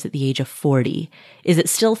retires at the age of 40? Is it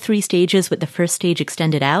still 3 stages with the first stage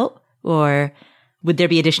extended out, or would there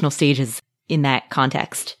be additional stages in that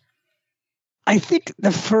context? I think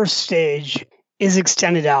the first stage is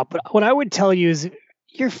extended out, but what I would tell you is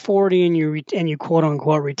you're 40 and you quote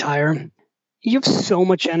unquote retire. You have so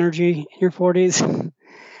much energy in your 40s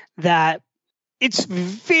that it's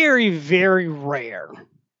very, very rare,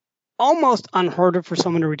 almost unheard of for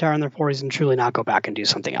someone to retire in their 40s and truly not go back and do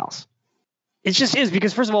something else. It just is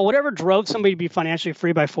because, first of all, whatever drove somebody to be financially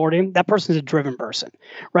free by 40, that person's a driven person,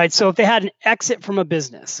 right? So if they had an exit from a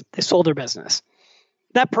business, they sold their business,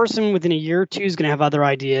 that person within a year or two is going to have other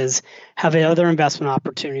ideas, have other investment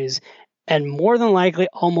opportunities, and more than likely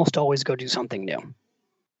almost always go do something new.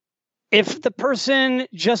 If the person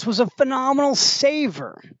just was a phenomenal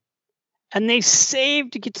saver and they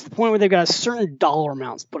saved to get to the point where they've got a certain dollar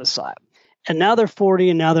amounts put aside, and now they're 40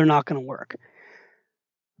 and now they're not going to work.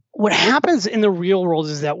 What happens in the real world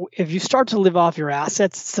is that if you start to live off your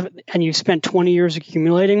assets and you've spent 20 years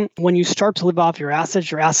accumulating, when you start to live off your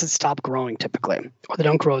assets stop growing typically, or they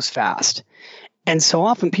don't grow as fast. And so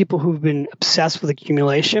often people who've been obsessed with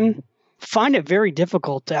accumulation find it very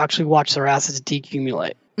difficult to actually watch their assets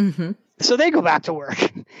decumulate. Mm-hmm. So they go back to work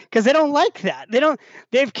because they don't like that.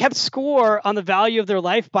 They've kept score on the value of their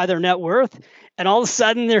life by their net worth. And all of a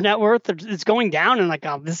sudden their net worth is going down and like,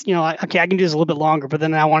 oh, this, okay, I can do this a little bit longer, but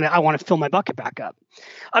then I want to fill my bucket back up.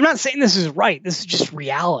 I'm not saying this is right. This is just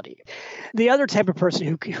reality. The other type of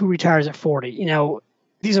person who retires at 40,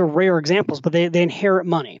 these are rare examples, but they inherit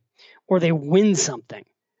money or they win something.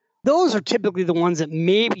 Those are typically the ones that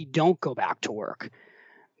maybe don't go back to work.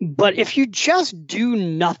 But if you just do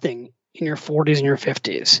nothing in your 40s and your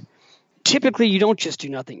 50s, typically you don't just do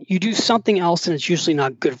nothing. You do something else, and it's usually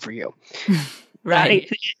not good for you. Right.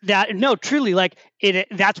 Truly,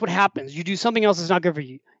 that's what happens. You do something else that's not good for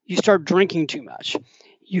you. You start drinking too much.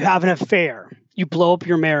 You have an affair. You blow up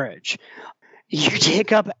your marriage. You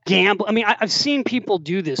take up gamble. I mean, I've seen people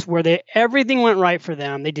do this where everything went right for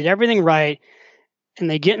them. They did everything right, and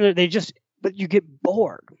but you get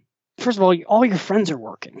bored. First of all your friends are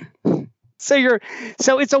working.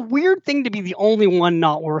 So it's a weird thing to be the only one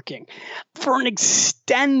not working for an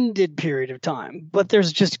extended period of time. But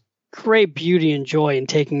there's just great beauty and joy in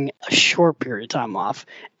taking a short period of time off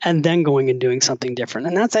and then going and doing something different.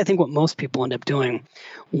 And that's, I think, what most people end up doing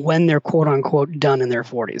when they're quote unquote done in their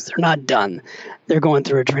 40s. They're not done. They're going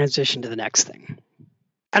through a transition to the next thing.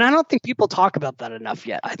 And I don't think people talk about that enough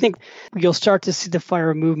yet. I think you'll start to see the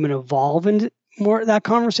FIRE movement evolve into more of that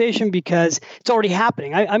conversation because it's already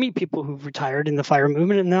happening. I meet people who've retired in the FIRE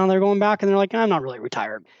movement and now they're going back and they're like, I'm not really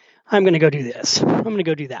retired. I'm going to go do this. I'm going to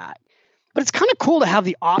go do that. But it's kind of cool to have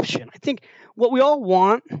the option. I think what we all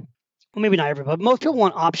want, well, maybe not everybody, but most people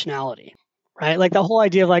want optionality, right? Like the whole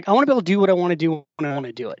idea of I want to be able to do what I want to do when I want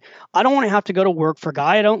to do it. I don't want to have to go to work for a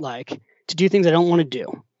guy I don't like to do things I don't want to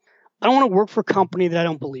do. I don't want to work for a company that I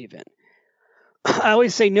don't believe in. I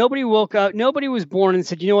always say nobody was born and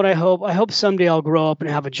said, you know what, I hope someday I'll grow up and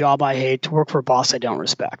have a job I hate to work for a boss I don't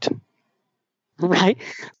respect. Right?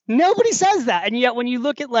 Nobody says that. And yet when you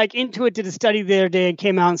look at Intuit did a study the other day and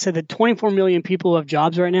came out and said that 24 million people who have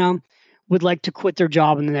jobs right now would like to quit their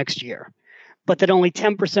job in the next year, but that only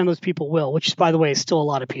 10% of those people will, which by the way is still a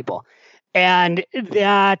lot of people. And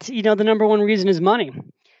that, the number one reason is money.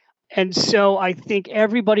 And so I think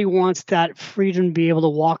everybody wants that freedom to be able to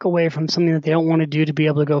walk away from something that they don't want to do to be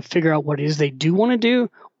able to go figure out what it is they do want to do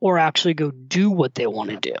or actually go do what they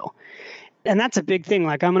want to do. And that's a big thing.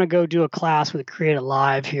 I'm going to go do a class with Create It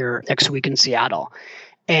Live here next week in Seattle.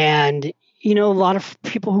 And, a lot of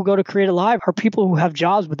people who go to Create It Live are people who have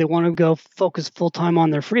jobs, but they want to go focus full-time on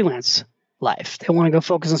their freelance life. They want to go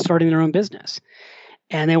focus on starting their own business.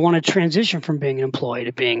 And they want to transition from being an employee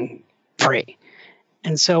to being free.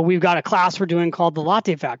 And so we've got a class we're doing called The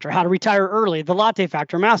Latte Factor, How to Retire Early, The Latte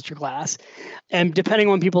Factor Masterclass. And depending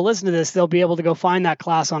on when people listen to this, they'll be able to go find that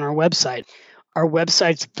class on our website. Our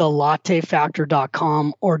website's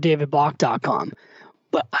thelattefactor.com or davidbach.com.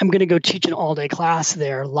 But I'm going to go teach an all-day class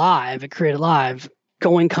there live at Create It Live,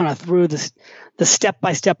 going kind of through the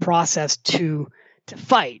step-by-step process to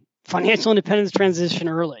fight financial independence transition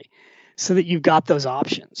early so that you've got those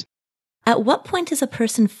options. At what point is a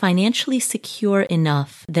person financially secure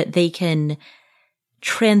enough that they can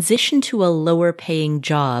transition to a lower paying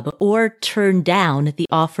job or turn down the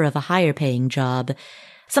offer of a higher paying job?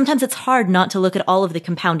 Sometimes it's hard not to look at all of the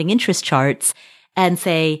compounding interest charts and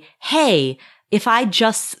say, hey,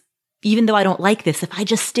 even though I don't like this, if I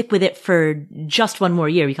just stick with it for just one more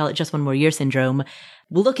year, we call it just one more year syndrome,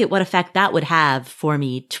 look at what effect that would have for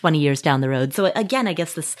me 20 years down the road. So again, I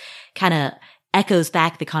guess this kind of echoes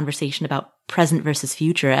back the conversation about present versus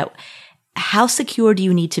future. How secure do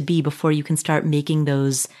you need to be before you can start making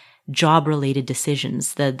those job-related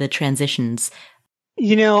decisions, the transitions?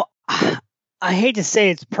 I hate to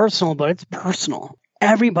say it's personal, but it's personal.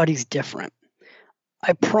 Everybody's different.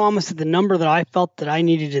 I promise that the number that I felt that I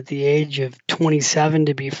needed at the age of 27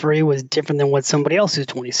 to be free was different than what somebody else who's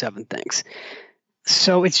 27 thinks.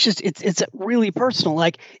 So it's really personal.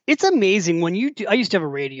 It's amazing when I used to have a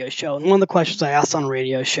radio show, and one of the questions I asked on a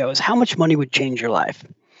radio show is how much money would change your life?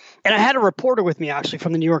 And I had a reporter with me actually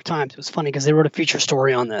from the New York Times. It was funny because they wrote a feeture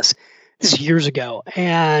story on this years ago.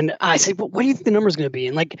 And I said, well, what do you think the number is going to be?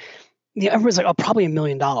 And everyone's like, oh, probably $1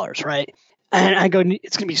 million, right? And I go,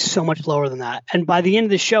 it's going to be so much lower than that. And by the end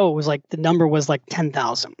of the show, it was the number was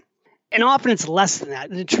 10,000. And often it's less than that.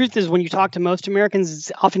 The truth is, when you talk to most Americans,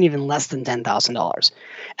 it's often even less than $10,000.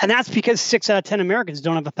 And that's because 6 out of 10 Americans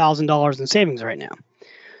don't have $1,000 in savings right now.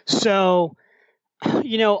 So,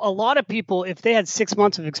 a lot of people, if they had 6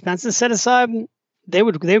 months of expenses set aside, they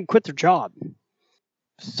would quit their job.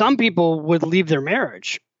 Some people would leave their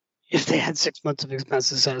marriage if they had 6 months of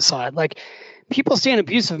expenses set aside. People stay in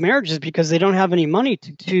abusive marriages because they don't have any money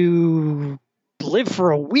to live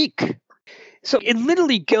for a week. So it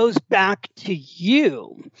literally goes back to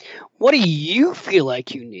you. What do you feel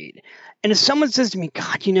like you need? And if someone says to me,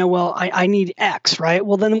 God, I need X, right?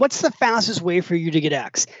 Well, then what's the fastest way for you to get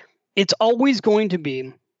X? It's always going to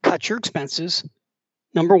be cut your expenses,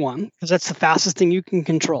 number one, because that's the fastest thing you can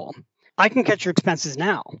control. I can cut your expenses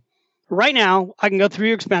now. Right now, I can go through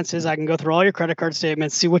your expenses. I can go through all your credit card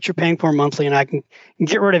statements, see what you're paying for monthly, and I can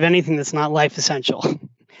get rid of anything that's not life essential.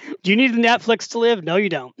 Do you need Netflix to live? No, you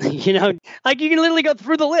don't. You can literally go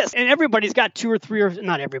through the list, and everybody's got two or three, or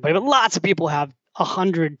not everybody, but lots of people have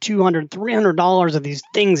 $100, $200, $300 of these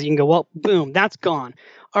things. You can go, well, boom, that's gone.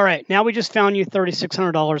 All right, now we just found you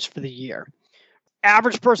 $3,600 for the year.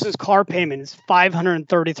 Average person's car payment is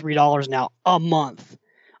 $533 now a month.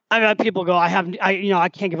 I've had people go, I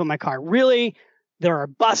can't give up my car. Really? There are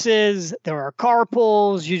buses, there are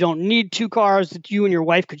carpools. You don't need two cars that you and your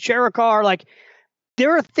wife could share a car.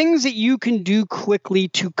 There are things that you can do quickly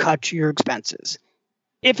to cut your expenses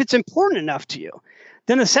if it's important enough to you.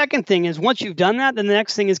 Then the second thing is, once you've done that, then the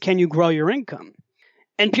next thing is, can you grow your income?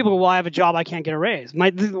 And people go, well, I have a job, I can't get a raise.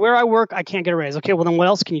 Where I work, I can't get a raise. Okay, well, then what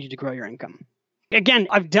else can you do to grow your income? Again,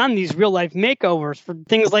 I've done these real life makeovers for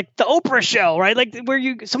things like the Oprah show, right?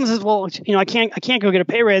 Where someone says, well, I can't go get a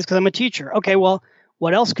pay raise because I'm a teacher. Okay, well,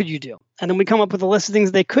 what else could you do? And then we come up with a list of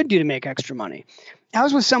things they could do to make extra money. I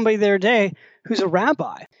was with somebody the other day who's a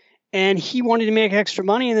rabbi, and he wanted to make extra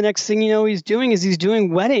money. And the next thing he's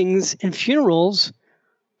doing weddings and funerals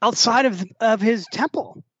outside of his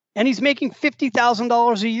temple. And he's making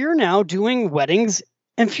 $50,000 a year now doing weddings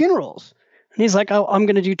and funerals. And he's like, I'm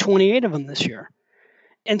going to do 28 of them this year.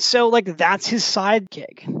 And so that's his side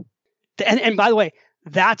gig. And by the way,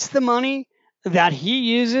 that's the money that he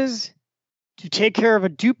uses to take care of a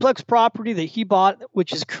duplex property that he bought,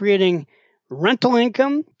 which is creating rental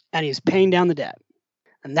income, and he's paying down the debt.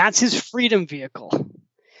 And that's his freedom vehicle.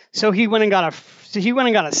 So he went and got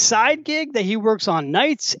a side gig that he works on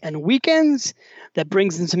nights and weekends that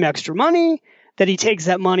brings in some extra money, that he takes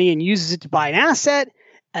that money and uses it to buy an asset.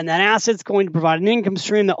 And that asset's going to provide an income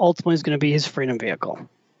stream that ultimately is going to be his freedom vehicle.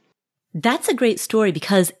 That's a great story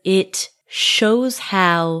because it shows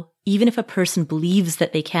how even if a person believes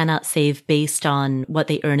that they cannot save based on what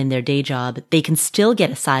they earn in their day job, they can still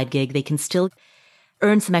get a side gig. They can still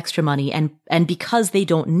earn some extra money. And because they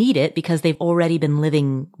don't need it, because they've already been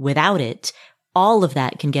living without it, all of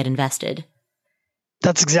that can get invested.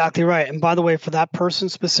 That's exactly right. And by the way, for that person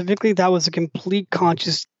specifically, that was a complete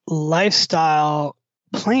conscious lifestyle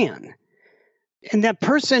plan. And that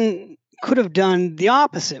person could have done the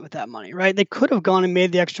opposite with that money, right? They could have gone and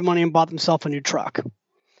made the extra money and bought themselves a new truck,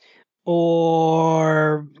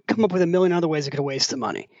 or come up with a million other ways they could waste the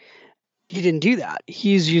money. He didn't do that.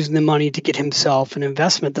 He's using the money to get himself an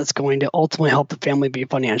investment that's going to ultimately help the family be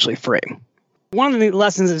financially free. One of the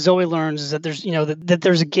lessons that Zoe learns is that there's, that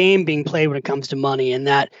there's a game being played when it comes to money, and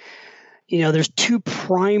that, there's two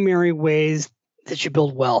primary ways that you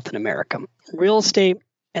build wealth in America: real estate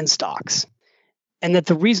and stocks. And that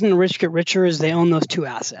the reason the rich get richer is they own those two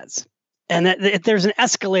assets. And that there's an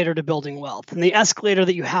escalator to building wealth. And the escalator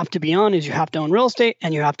that you have to be on is you have to own real estate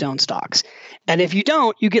and you have to own stocks. And if you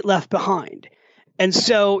don't, you get left behind. And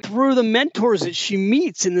so through the mentors that she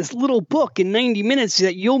meets in this little book in 90 minutes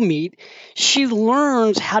that you'll meet, she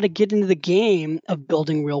learns how to get into the game of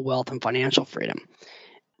building real wealth and financial freedom.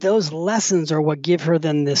 Those lessons are what give her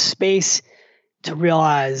then this space to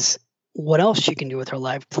realize what else she can do with her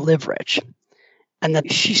life to live rich. And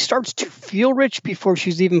that she starts to feel rich before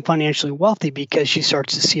she's even financially wealthy, because she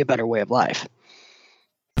starts to see a better way of life.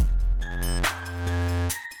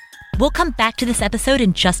 We'll come back to this episode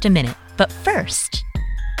in just a minute. But first,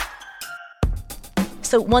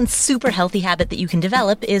 so one super healthy habit that you can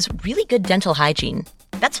develop is really good dental hygiene.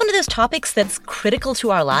 That's one of those topics that's critical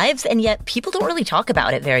to our lives, and yet people don't really talk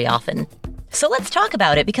about it very often. So let's talk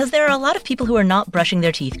about it, because there are a lot of people who are not brushing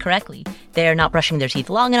their teeth correctly. They're not brushing their teeth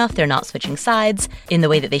long enough. They're not switching sides in the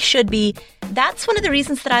way that they should be. That's one of the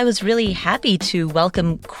reasons that I was really happy to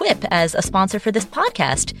welcome Quip as a sponsor for this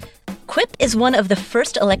podcast. Quip is one of the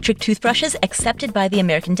first electric toothbrushes accepted by the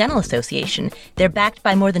American Dental Association. They're backed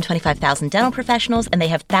by more than 25,000 dental professionals, and they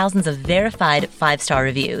have thousands of verified 5-star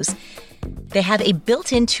reviews. They have a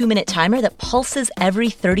built-in 2-minute timer that pulses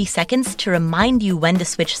every 30 seconds to remind you when to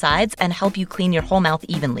switch sides and help you clean your whole mouth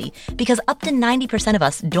evenly, because up to 90% of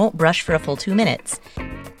us don't brush for a full 2 minutes.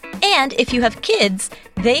 And if you have kids,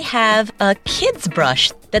 they have a kids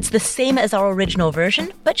brush that's the same as our original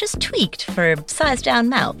version, but just tweaked for size-down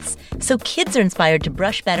mouths. So kids are inspired to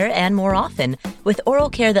brush better and more often, with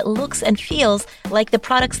oral care that looks and feels like the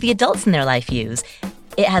products the adults in their life use.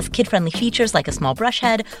 It has kid-friendly features like a small brush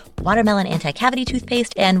head, watermelon anti-cavity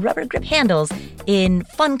toothpaste, and rubber grip handles in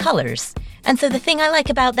fun colors. And so the thing I like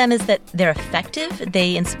about them is that they're effective,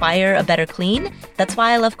 they inspire a better clean. That's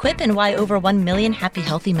why I love Quip and why over 1 million happy,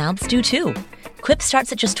 healthy mouths do too. Quip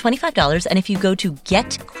starts at just $25, and if you go to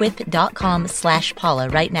getquip.com/Paula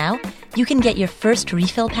right now, you can get your first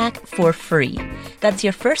refill pack for free. That's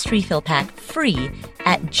your first refill pack free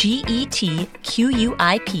at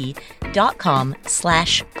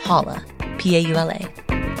getquip.com/Paula, Paula.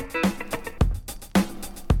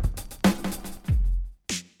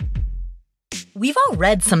 We've all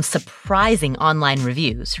read some surprising online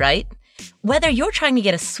reviews, right? Whether you're trying to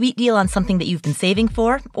get a sweet deal on something that you've been saving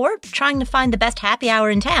for, or trying to find the best happy hour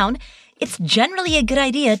in town, it's generally a good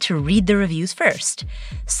idea to read the reviews first.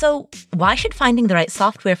 So why should finding the right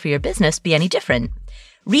software for your business be any different?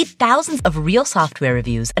 Read thousands of real software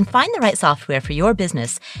reviews and find the right software for your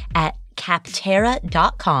business at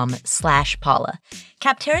Capterra.com/Paula.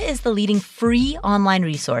 Capterra is the leading free online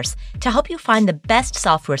resource to help you find the best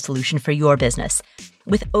software solution for your business.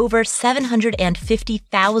 With over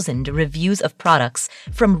 750,000 reviews of products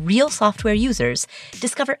from real software users,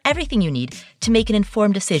 discover everything you need to make an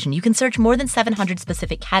informed decision. You can search more than 700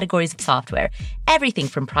 specific categories of software, everything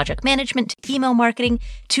from project management to email marketing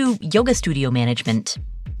to yoga studio management.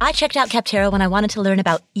 I checked out Capterra when I wanted to learn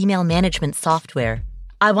about email management software.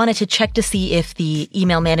 I wanted to check to see if the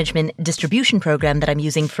email management distribution program that I'm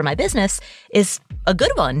using for my business is a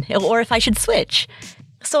good one, or if I should switch.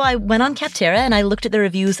 So I went on Capterra and I looked at the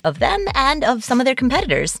reviews of them and of some of their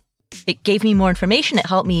competitors. It gave me more information, it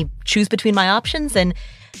helped me choose between my options, and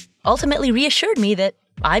ultimately reassured me that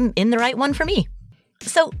I'm in the right one for me.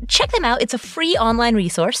 So check them out. It's a free online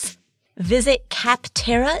resource. Visit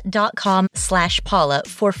Capterra.com/Paula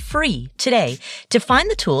for free today to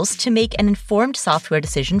find the tools to make an informed software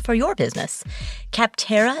decision for your business.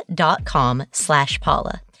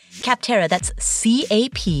 Capterra.com/Paula. Capterra, that's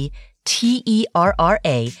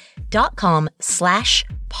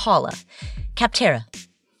CAPTERRA.com/Paula. Capterra.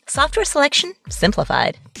 Software selection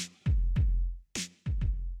simplified.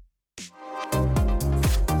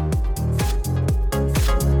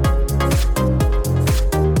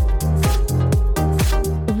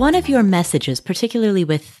 One of your messages, particularly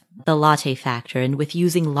with the latte factor and with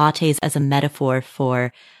using lattes as a metaphor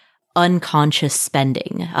for unconscious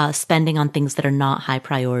spending, spending on things that are not high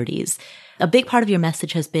priorities. A big part of your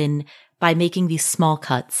message has been by making these small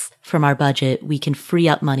cuts from our budget, we can free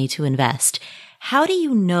up money to invest. How do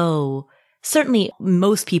you know, certainly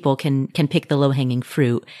most people can pick the low-hanging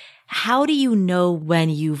fruit. How do you know when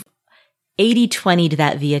you've 80-20'd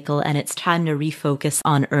that vehicle and it's time to refocus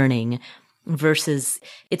on earning versus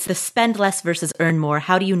it's the spend less versus earn more?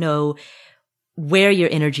 How do you know where your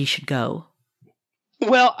energy should go?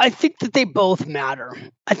 Well, I think that they both matter.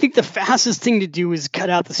 I think the fastest thing to do is cut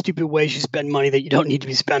out the stupid ways you spend money that you don't need to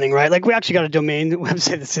be spending, right? Like we actually got a domain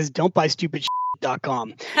website that says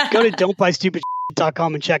don'tbuystupidshoot.com. Go to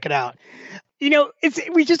don'tbuystupidshoot.com and check it out. You know,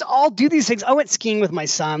 we just all do these things. I went skiing with my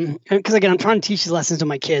son because, again, I'm trying to teach these lessons to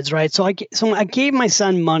my kids, right? So I gave my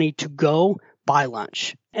son money to go buy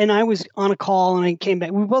lunch. And I was on a call and I came back.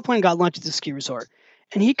 We both went and got lunch at the ski resort.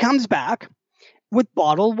 And he comes back with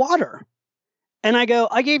bottled water. And I go,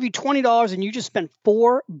 I gave you $20 and you just spent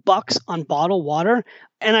 $4 on bottled water.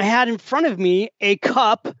 And I had in front of me a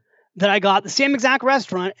cup that I got at the same exact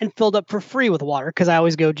restaurant and filled up for free with water. Because I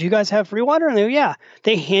always go, do you guys have free water? And they go, yeah.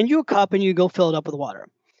 They hand you a cup and you go fill it up with water.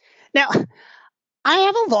 Now, I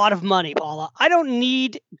have a lot of money, Paula. I don't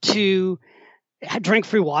need to drink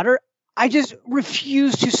free water. I just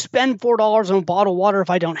refuse to spend $4 on a bottle of water if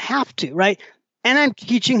I don't have to, right? And I'm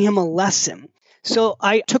teaching him a lesson. So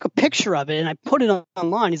I took a picture of it and I put it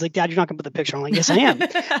online. He's like, Dad, you're not going to put the picture on. I'm like, yes, I am.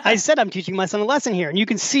 I said, I'm teaching my son a lesson here. And you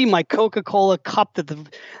can see my Coca-Cola cup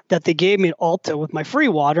that they gave me at Ulta with my free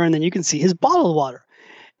water. And then you can see his bottled water.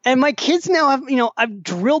 And my kids now have, I've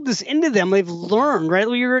drilled this into them. They've learned, right?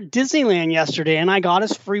 We were at Disneyland yesterday and I got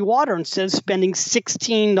us free water instead of spending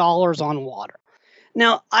 $16 on water.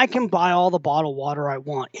 Now, I can buy all the bottled water I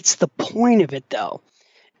want. It's the point of it, though.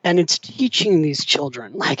 And it's teaching these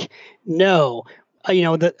children, like, no,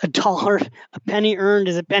 a dollar, a penny earned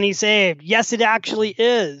is a penny saved. Yes, it actually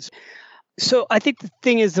is. So I think the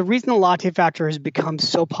thing is, the reason the latte factor has become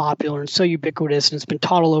so popular and so ubiquitous and it's been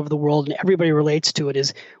taught all over the world and everybody relates to it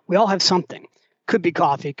is we all have something. Could be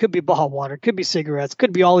coffee, could be bottled water, could be cigarettes,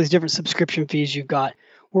 could be all these different subscription fees you've got.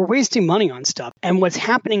 We're wasting money on stuff. And what's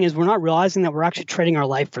happening is we're not realizing that we're actually trading our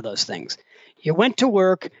life for those things. You went to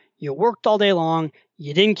work, you worked all day long,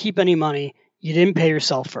 you didn't keep any money, you didn't pay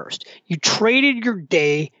yourself first. You traded your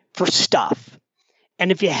day for stuff.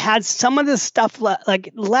 And if you had some of this stuff,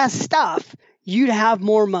 like less stuff, you'd have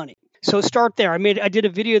more money. So start there. I did a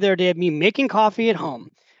video there today of me making coffee at home.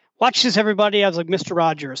 Watch this, everybody. I was like Mr.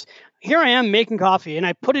 Rogers. Here I am making coffee, and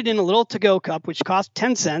I put it in a little to-go cup, which cost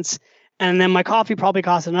 10 cents. And then my coffee probably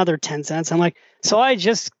cost another 10 cents. I'm like, so I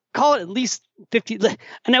just call it at least 50.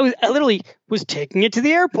 And I literally was taking it to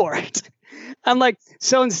the airport. I'm like,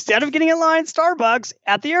 so instead of getting in line at Starbucks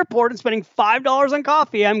at the airport and spending $5 on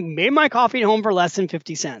coffee, I made my coffee at home for less than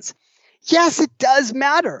 50 cents. Yes, it does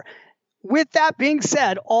matter. With that being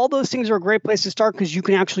said, all those things are a great place to start because you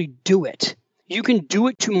can actually do it. You can do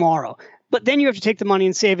it tomorrow. But then you have to take the money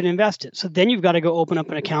and save and invest it. So then you've got to go open up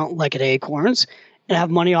an account like at Acorns and have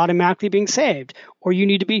money automatically being saved. Or you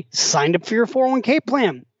need to be signed up for your 401k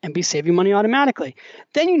plan and be saving money automatically.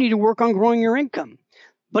 Then you need to work on growing your income.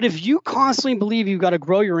 But if you constantly believe you've got to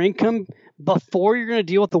grow your income before you're going to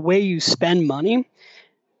deal with the way you spend money,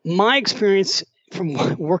 my experience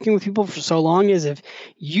from working with people for so long is if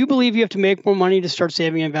you believe you have to make more money to start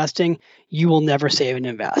saving and investing, you will never save and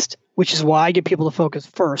invest, which is why I get people to focus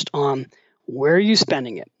first on where are you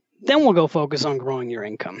spending it. Then we'll go focus on growing your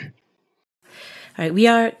income. All right. We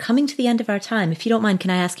are coming to the end of our time. If you don't mind,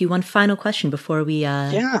 can I ask you one final question before we...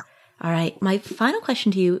 Yeah. All right. My final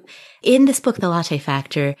question to you, in this book, The Latte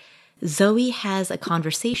Factor, Zoe has a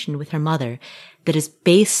conversation with her mother that is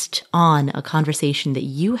based on a conversation that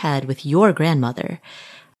you had with your grandmother.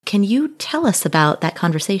 Can you tell us about that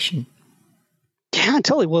conversation? Yeah,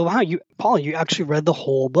 totally. Well, wow, Paula, you actually read the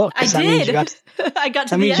whole book. I did. I got to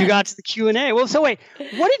that means you got to the Q&A. Well, so wait,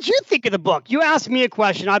 what did you think of the book? You asked me a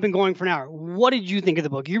question. I've been going for an hour. What did you think of the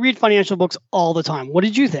book? You read financial books all the time. What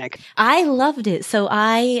did you think? I loved it. So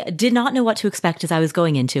I did not know what to expect as I was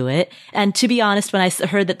going into it. And to be honest, when I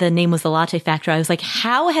heard that the name was The Latte Factor, I was like,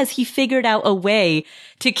 how has he figured out a way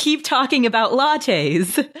to keep talking about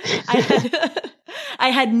lattes? I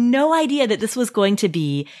had no idea that this was going to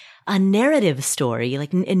be a narrative story,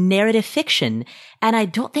 like a narrative fiction. And I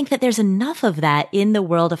don't think that there's enough of that in the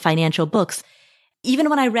world of financial books.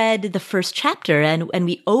 Even when I read the first chapter and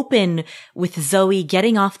we open with Zoe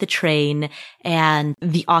getting off the train and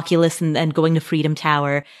the Oculus and going to Freedom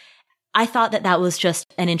Tower, I thought that was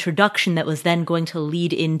just an introduction that was then going to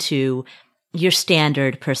lead into your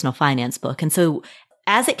standard personal finance book. And so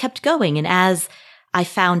as it kept going and as I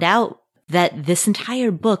found out that this entire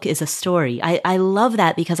book is a story. I love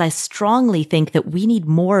that because I strongly think that we need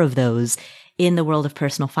more of those in the world of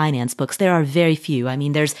personal finance books. There are very few. I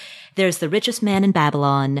mean, there's The Richest Man in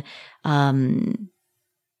Babylon, and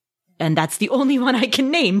that's the only one I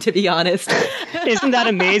can name, to be honest. Isn't that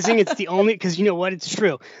amazing? It's the only, because you know what? It's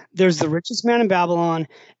true. There's The Richest Man in Babylon,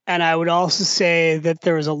 and I would also say that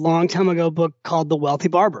there was a long time ago book called The Wealthy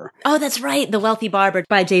Barber. Oh, that's right. The Wealthy Barber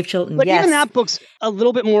by Dave Chilton. But yes. Even that book's a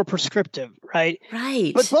little bit more prescriptive, right?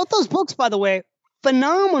 Right. But both those books, by the way,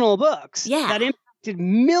 phenomenal books that impacted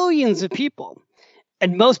millions of people.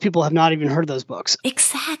 And most people have not even heard of those books.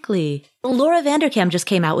 Exactly. Laura Vanderkam just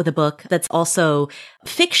came out with a book that's also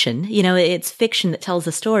fiction. You know, it's fiction that tells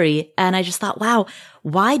a story. And I just thought, wow,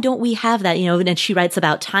 why don't we have that? You know, and she writes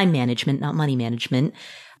about time management, not money management.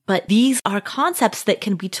 But these are concepts that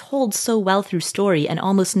can be told so well through story, and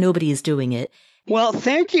almost nobody is doing it. Well,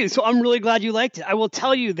 thank you. So I'm really glad you liked it. I will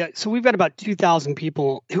tell you that, so we've got about 2,000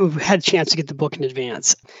 people who have had a chance to get the book in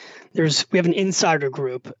advance. We have an insider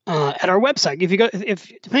group at our website.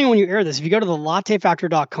 Depending on when you air this, if you go to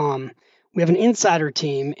thelattefactor.com, we have an insider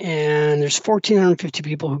team, and there's 1,450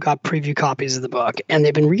 people who got preview copies of the book, and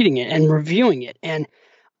they've been reading it and reviewing it. And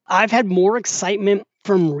I've had more excitement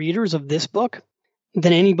from readers of this book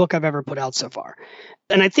than any book I've ever put out so far.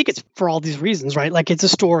 And I think it's for all these reasons, right? Like, it's a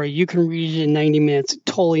story. You can read it in 90 minutes. It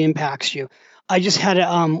totally impacts you. I just had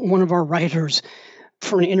one of our writers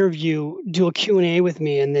for an interview do a Q&A with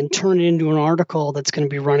me and then turn it into an article that's going to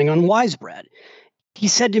be running on Wisebread. He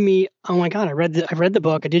said to me, oh my God, I read the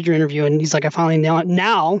book. I did your interview. And he's like, I finally know it.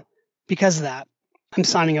 Now, because of that, I'm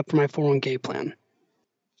signing up for my 401k plan.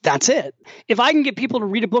 That's it. If I can get people to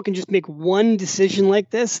read a book and just make one decision like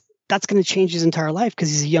this, that's going to change his entire life because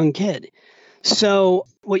he's a young kid. So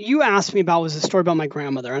what you asked me about was a story about my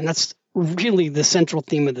grandmother, and that's really the central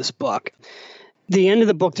theme of this book. The end of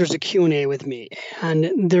the book, there's a Q&A with me, and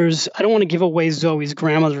I don't want to give away Zoe's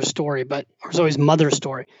grandmother's story, or Zoe's mother's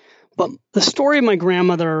story, but the story of my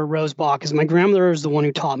grandmother, Rose Bach, is my grandmother is the one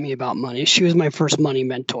who taught me about money. She was my first money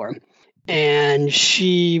mentor, and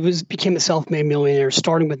she became a self-made millionaire,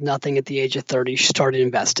 starting with nothing at the age of 30. She started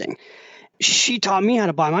investing. She taught me how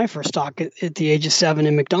to buy my first stock at the age of 7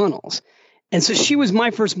 in McDonald's. And so she was my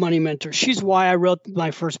first money mentor. She's why I wrote my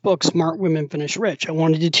first book, Smart Women Finish Rich. I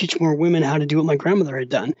wanted to teach more women how to do what my grandmother had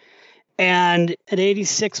done. And at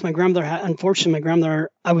 86, unfortunately, my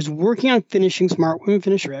grandmother, I was working on finishing Smart Women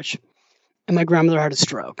Finish Rich, and my grandmother had a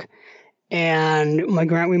stroke. And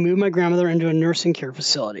we moved my grandmother into a nursing care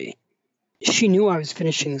facility. She knew I was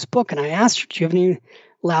finishing this book, and I asked her, do you have any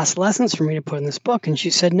last lessons for me to put in this book? And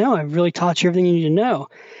she said, no, I've really taught you everything you need to know.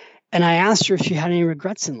 And I asked her if she had any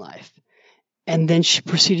regrets in life. And then she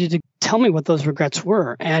proceeded to tell me what those regrets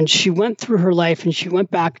were. And she went through her life, and she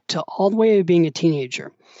went back to all the way to being a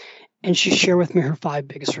teenager. And she shared with me her 5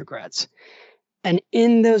 biggest regrets. And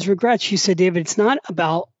in those regrets, she said, David, it's not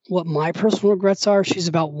about what my personal regrets are. She's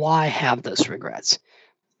about why I have those regrets.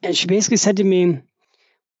 And she basically said to me,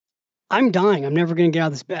 I'm dying. I'm never going to get out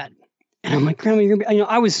of this bed. And I'm like, Grandma, you're going to be,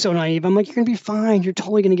 I was so naive. I'm like, you're going to be fine. You're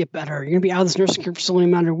totally going to get better. You're going to be out of this nursing care facility in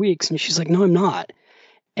a matter of weeks. And she's like, no, I'm not.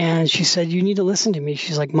 And she said, you need to listen to me.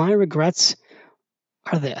 She's like, my regrets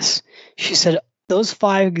are this. She said, those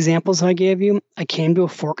 5 examples I gave you, I came to a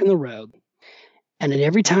fork in the road. And at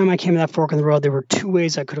every time I came to that fork in the road, there were 2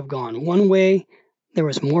 ways I could have gone. One way, there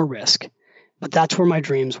was more risk, but that's where my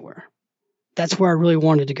dreams were. That's where I really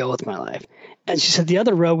wanted to go with my life. And she said the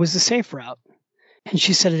other road was the safe route. And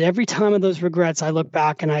she said at every time of those regrets, I look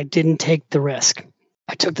back and I didn't take the risk.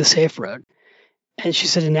 I took the safe road. And she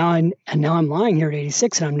said, and now I'm lying here at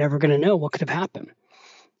 86 and I'm never going to know what could have happened.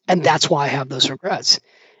 And that's why I have those regrets.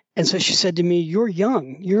 And so she said to me, you're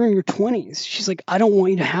young, you're in your 20s. She's like, I don't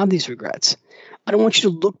want you to have these regrets. I don't want you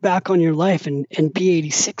to look back on your life and be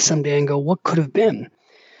 86 someday and go, what could have been?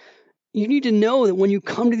 You need to know that when you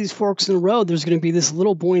come to these forks in the road, there's going to be this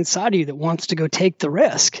little boy inside of you that wants to go take the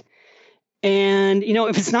risk. And,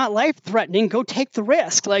 if it's not life-threatening, go take the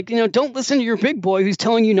risk. Don't listen to your big boy who's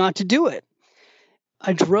telling you not to do it.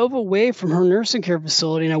 I drove away from her nursing care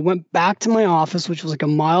facility and I went back to my office, which was like a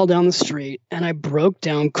mile down the street, and I broke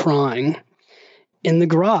down crying in the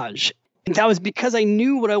garage. And that was because I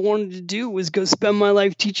knew what I wanted to do was go spend my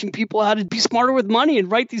life teaching people how to be smarter with money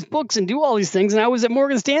and write these books and do all these things. And I was at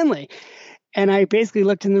Morgan Stanley. And I basically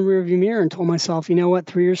looked in the rearview mirror and told myself, you know what,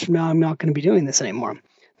 3 years from now, I'm not going to be doing this anymore.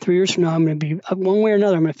 3 years from now, I'm going to be, one way or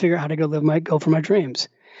another, I'm going to figure out how to go for my dreams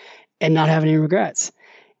and not have any regrets.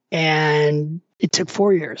 And it took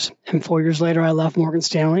 4 years. And 4 years later, I left Morgan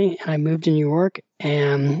Stanley and I moved to New York.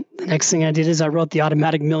 And the next thing I did is I wrote The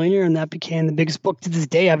Automatic Millionaire, and that became the biggest book to this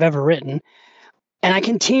day I've ever written. And I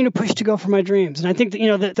continue to push to go for my dreams. And I think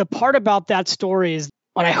that, the part about that story is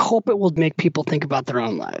what I hope it will make people think about their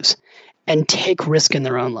own lives and take risk in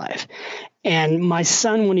their own life. And my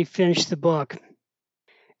son, when he finished the book,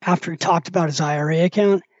 after he talked about his IRA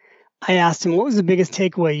account, I asked him, what was the biggest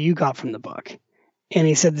takeaway you got from the book? And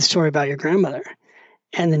he said the story about your grandmother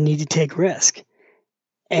and the need to take risk.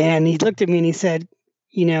 And he looked at me and he said,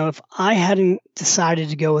 if I hadn't decided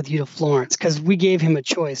to go with you to Florence, because we gave him a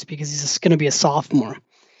choice because he's going to be a sophomore.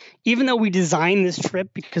 Even though we designed this trip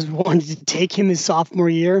because we wanted to take him his sophomore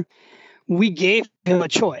year, we gave him a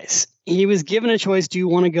choice. He was given a choice. Do you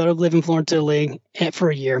want to go to live in Florence, Italy for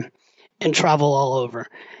a year and travel all over?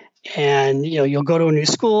 And, you'll go to a new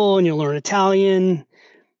school and you'll learn Italian.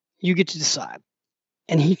 You get to decide.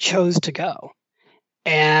 And he chose to go.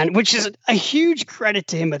 And which is a huge credit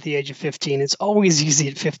to him at the age of 15. It's always easy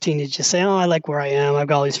at 15 to just say, oh, I like where I am. I've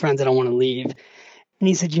got all these friends. I don't want to leave. And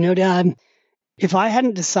he said, Dad, if I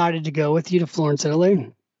hadn't decided to go with you to Florence,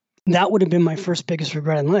 Italy, that would have been my first biggest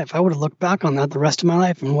regret in life. I would have looked back on that the rest of my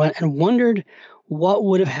life and wondered what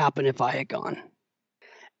would have happened if I had gone.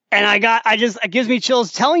 And it gives me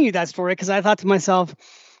chills telling you that story because I thought to myself,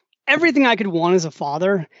 everything I could want as a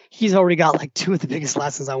father, he's already got 2 of the biggest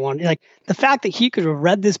lessons I wanted. The fact that he could have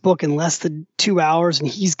read this book in less than 2 hours and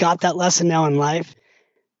he's got that lesson now in life,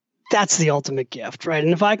 that's the ultimate gift, right?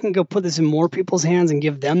 And if I can go put this in more people's hands and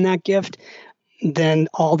give them that gift, then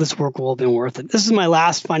all this work will have been worth it. This is my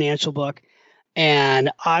last financial book,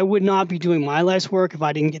 and I would not be doing my life's work if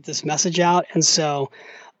I didn't get this message out. And so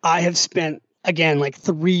I have spent, again,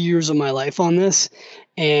 3 years of my life on this.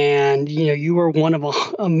 And, you are one of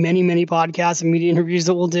many, many podcasts and media interviews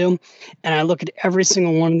that we'll do. And I look at every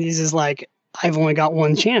single one of these as I've only got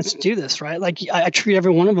one chance to do this, right? I treat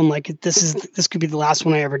every one of them like this could be the last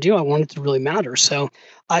one I ever do. I want it to really matter. So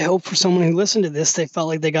I hope for someone who listened to this, they felt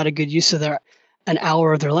like they got a good use of an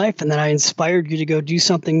hour of their life, and that I inspired you to go do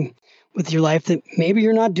something with your life that maybe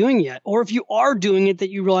you're not doing yet. Or if you are doing it, that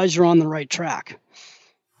you realize you're on the right track.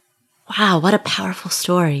 Wow, what a powerful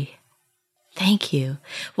story. Thank you.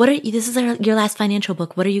 This is your last financial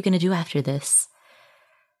book. What are you going to do after this?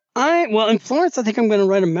 In Florence, I think I'm going to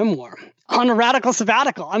write a memoir on a radical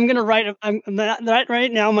sabbatical. I'm going to write,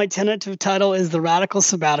 right now, my tentative title is The Radical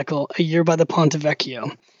Sabbatical, A Year by the Ponte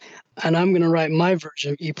Vecchio. And I'm going to write my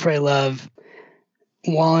version of Eat, Pray, Love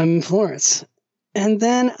while I'm in Florence. And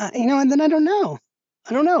then, I don't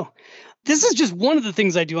know. This is just one of the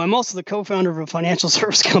things I do. I'm also the co-founder of a financial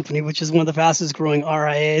service company, which is one of the fastest growing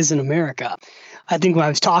RIAs in America. I think when I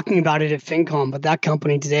was talking about it at FinCom, but that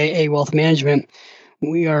company today, A Wealth Management,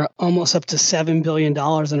 we are almost up to $7 billion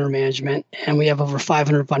under management, and we have over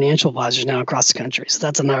 500 financial advisors now across the country. So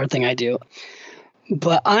that's another thing I do.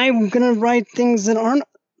 But I'm going to write things that aren't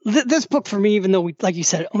this book for me, even though like you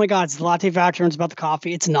said, oh my God, it's the latte factor and it's about the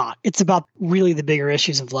coffee. It's not. It's about really the bigger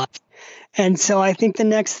issues of life. And so I think the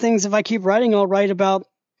next things, if I keep writing, I'll write about,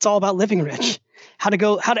 it's all about living rich,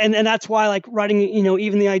 and that's why I like writing,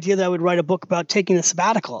 even the idea that I would write a book about taking a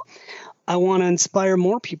sabbatical. I want to inspire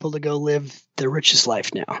more people to go live their richest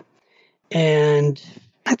life now. And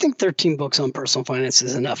I think 13 books on personal finance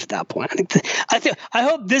is enough at that point. I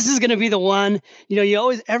hope this is going to be the one. You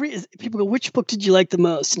always people go, which book did you like the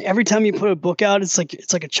most? And every time you put a book out, it's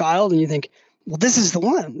like a child, and you think, well, this is the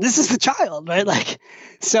one. This is the child, right? Like,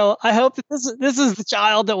 so I hope that this is the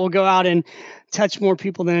child that will go out and touch more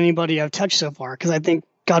people than anybody I've touched so far. Because I think,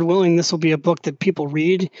 God willing, this will be a book that people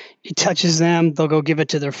read. It touches them. They'll go give it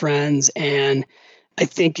to their friends. And I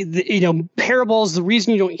think, parables, the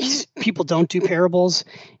reason people don't do parables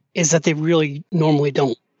is that they really normally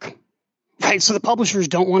don't work, right? So the publishers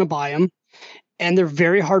don't want to buy them, and they're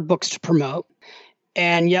very hard books to promote.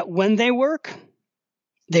 And yet when they work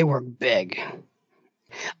big.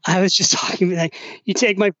 I was just talking, like, you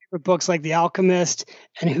take my favorite books like The Alchemist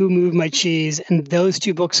and Who Moved My Cheese, and those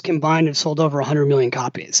two books combined have sold over 100 million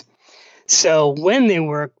copies. So when they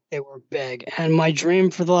work big. And my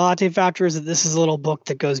dream for the Latte Factor is that this is a little book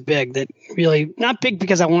that goes big, that really, not big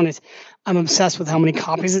because I'm obsessed with how many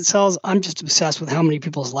copies it sells. I'm just obsessed with how many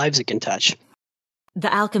people's lives it can touch.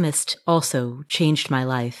 The Alchemist also changed my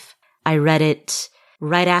life. I read it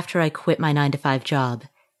right after I quit my 9-to-5 job.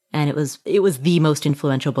 And it was the most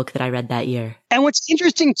influential book that I read that year. And what's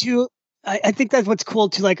interesting too, I think that's what's cool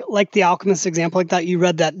too, like The Alchemist example, like that you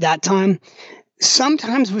read that time.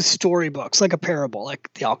 Sometimes with storybooks, like a parable, like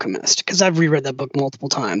The Alchemist, because I've reread that book multiple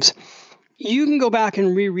times. You can go back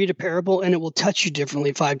and reread a parable and it will touch you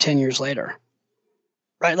differently 5-10 years later.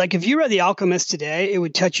 Right? Like if you read The Alchemist today, it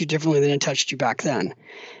would touch you differently than it touched you back then.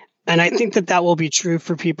 And I think that will be true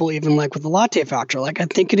for people, even like with the Latte Factor. Like, I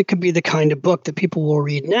think it could be the kind of book that people will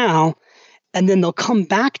read now, and then they'll come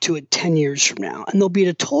back to it 10 years from now, and they'll be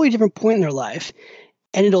at a totally different point in their life,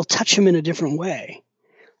 and it'll touch them in a different way.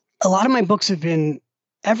 A lot of my books have been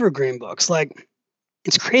evergreen books. Like,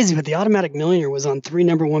 it's crazy, but The Automatic Millionaire was on 3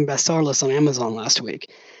 #1 bestseller lists on Amazon last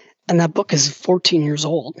week, and that book is 14 years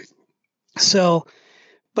old. So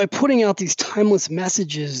by putting out these timeless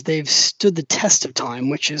messages, they've stood the test of time,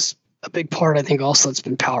 which is a big part, I think, also that's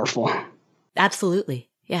been powerful. Absolutely.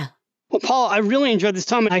 Yeah. Well, Paul, I really enjoyed this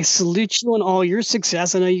time. I salute you on all your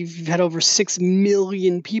success. I know you've had over 6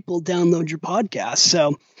 million people download your podcast.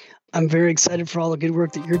 So I'm very excited for all the good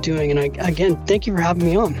work that you're doing. And again, thank you for having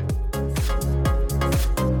me on.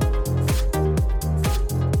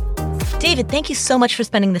 David, thank you so much for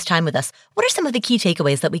spending this time with us. What are some of the key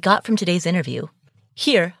takeaways that we got from today's interview?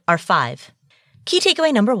 Here are 5. Key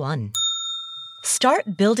takeaway number 1.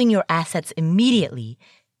 Start building your assets immediately,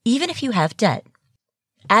 even if you have debt.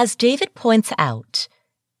 As David points out,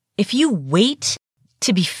 if you wait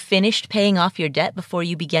to be finished paying off your debt before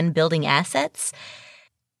you begin building assets,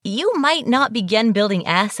 you might not begin building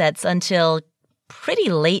assets until pretty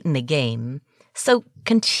late in the game. So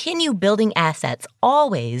continue building assets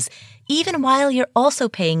always, even while you're also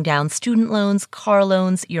paying down student loans, car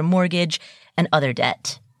loans, your mortgage, and other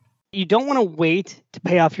debt. You don't want to wait to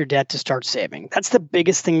pay off your debt to start saving. That's the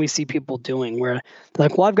biggest thing we see people doing, where they're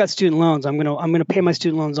like, well, I've got student loans. I'm going to pay my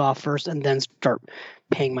student loans off first and then start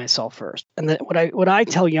paying myself first. And what I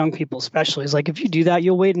tell young people especially is, like, if you do that,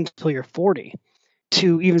 you'll wait until you're 40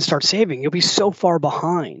 to even start saving. You'll be so far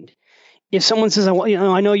behind. If someone says,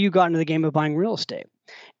 I know you got into the game of buying real estate,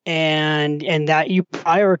 and that you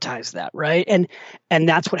prioritize that, right? And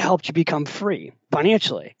that's what helped you become free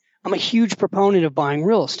financially. I'm a huge proponent of buying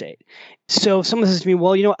real estate. So if someone says to me,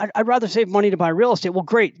 well, I'd rather save money to buy real estate. Well,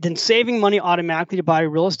 great. Then saving money automatically to buy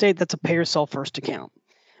real estate, that's a pay yourself first account.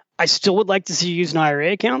 I still would like to see you use an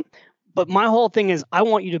IRA account, but my whole thing is I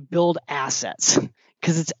want you to build assets,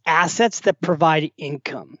 because it's assets that provide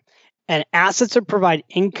income. And assets that provide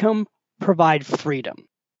income provide freedom.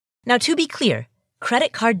 Now, to be clear,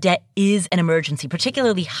 credit card debt is an emergency,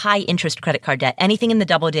 particularly high-interest credit card debt. Anything in the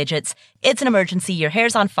double digits, it's an emergency. Your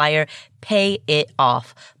hair's on fire. Pay it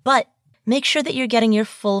off. But make sure that you're getting your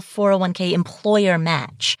full 401k employer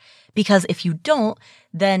match, because if you don't,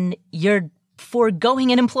 then you're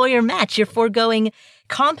foregoing an employer match. You're foregoing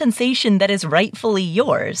compensation that is rightfully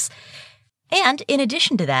yours. And in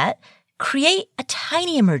addition to that, create a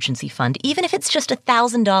tiny emergency fund, even if it's just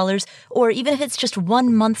 $1,000 or even if it's just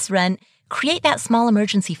 1 month's rent. Create that small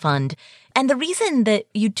emergency fund. And the reason that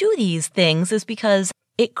you do these things is because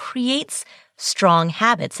it creates strong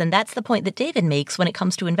habits. And that's the point that David makes when it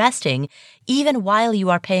comes to investing. Even while you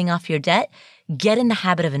are paying off your debt, get in the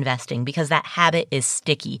habit of investing because that habit is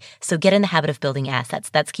sticky. So get in the habit of building assets.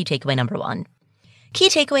 That's key takeaway number 1. Key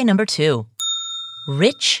takeaway number 2.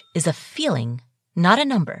 Rich is a feeling, not a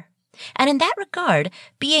number. And in that regard,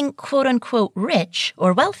 being quote unquote rich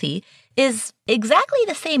or wealthy is exactly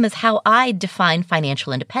the same as how I define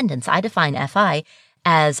financial independence. I define FI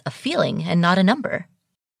as a feeling and not a number.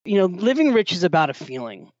 Living rich is about a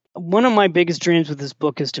feeling. One of my biggest dreams with this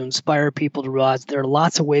book is to inspire people to realize there are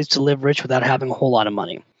lots of ways to live rich without having a whole lot of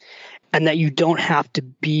money, and that you don't have to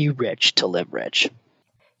be rich to live rich.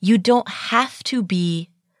 You don't have to be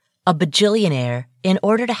a bajillionaire in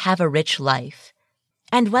order to have a rich life.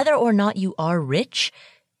 And whether or not you are rich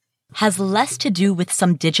has less to do with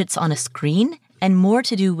some digits on a screen and more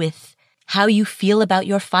to do with how you feel about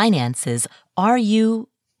your finances. Are you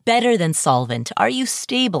better than solvent? Are you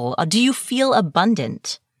stable? Do you feel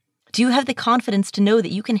abundant? Do you have the confidence to know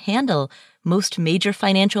that you can handle most major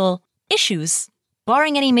financial issues,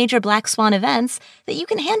 barring any major black swan events, that you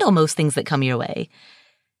can handle most things that come your way?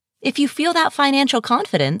 If you feel that financial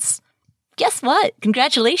confidence, guess what?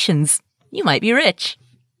 Congratulations. You might be rich.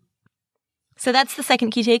 So that's the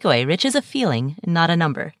second key takeaway. Rich is a feeling, not a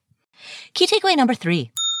number. Key takeaway number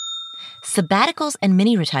 3. Sabbaticals and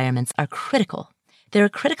mini retirements are critical. They're a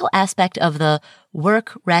critical aspect of the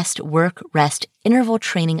work, rest interval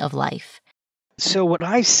training of life. So what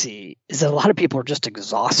I see is that a lot of people are just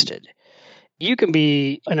exhausted. You can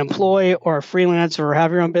be an employee or a freelancer or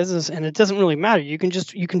have your own business, and it doesn't really matter. You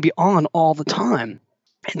can be on all the time.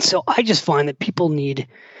 And so I just find that people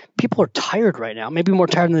are tired right now, maybe more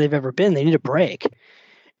tired than they've ever been. They need a break.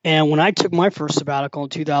 And when I took my first sabbatical in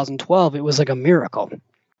 2012, it was like a miracle.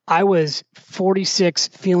 I was 46,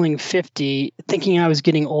 feeling 50, thinking I was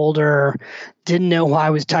getting older, didn't know why I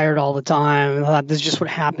was tired all the time. I thought this is just what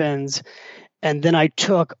happens. And then I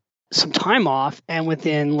took some time off, and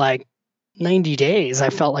within like 90 days, I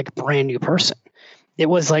felt like a brand new person. It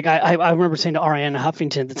was like, I remember saying to Arianna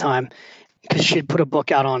Huffington at the time, because she had put a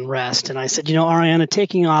book out on rest. And I said, Arianna,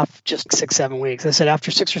 taking off just 6-7 weeks. I said, after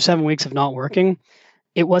 6 or 7 weeks of not working,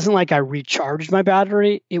 it wasn't like I recharged my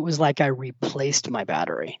battery. It was like I replaced my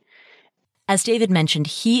battery. As David mentioned,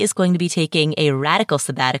 he is going to be taking a radical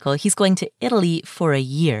sabbatical. He's going to Italy for a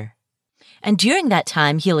year. And during that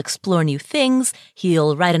time, he'll explore new things.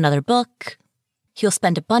 He'll write another book. He'll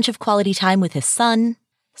spend a bunch of quality time with his son.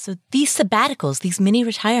 So these sabbaticals, these mini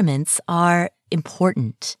retirements are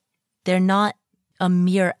important. They're not a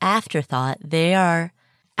mere afterthought. They are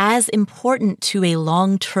as important to a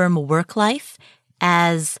long-term work life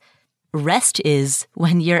as rest is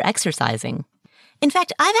when you're exercising. In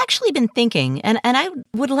fact, I've actually been thinking, and I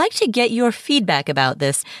would like to get your feedback about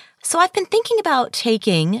this. So I've been thinking about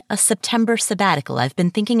taking a September sabbatical. I've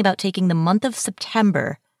been thinking about taking the month of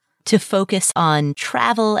September to focus on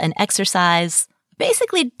travel and exercise.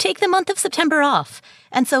 Basically, take the month of September off.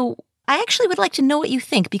 And so I actually would like to know what you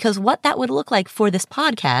think, because what that would look like for this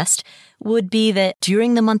podcast would be that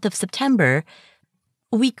during the month of September,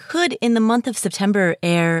 we could, in the month of September,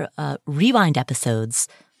 air rewind episodes,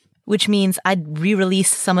 which means I'd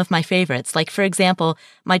re-release some of my favorites. Like, for example,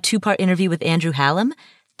 my 2-part interview with Andrew Hallam.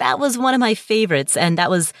 That was one of my favorites, and that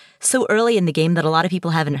was so early in the game that a lot of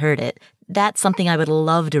people haven't heard it. That's something I would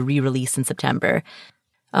love to re-release in September.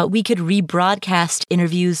 We could rebroadcast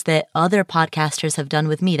interviews that other podcasters have done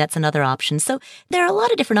with me. That's another option. So there are a lot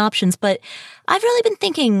of different options, but I've really been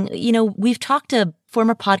thinking, we've talked to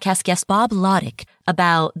former podcast guest Bob Lodick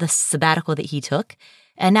about the sabbatical that he took.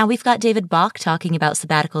 And now we've got David Bach talking about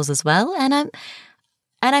sabbaticals as well. And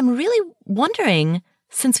I'm really wondering,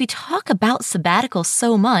 since we talk about sabbaticals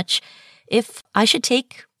so much, if I should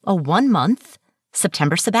take a 1-month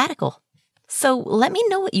September sabbatical. So let me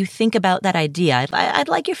know what you think about that idea. I'd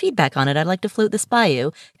like your feedback on it. I'd like to float this by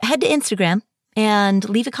you. Head to Instagram and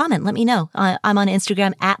leave a comment. Let me know. I'm on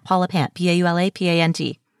Instagram at Paula Pant,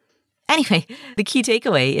 Paulapant. Anyway, the key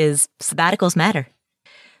takeaway is sabbaticals matter.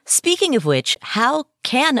 Speaking of which, how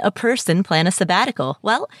can a person plan a sabbatical?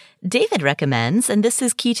 Well, David recommends, and this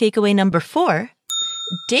is key takeaway number 4,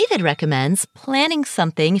 David recommends planning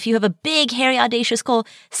something. If you have a big, hairy, audacious goal,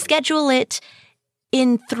 schedule it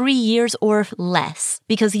in 3 years or less,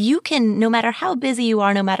 because you can, no matter how busy you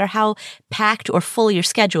are, no matter how packed or full your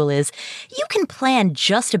schedule is, you can plan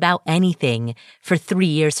just about anything for 3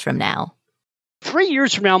 years from now. 3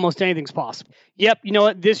 years from now, almost anything's possible. Yep, you know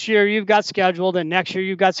what? This year you've got scheduled, and next year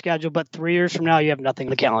you've got scheduled, but 3 years from now you have nothing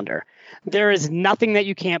on the calendar. There is nothing that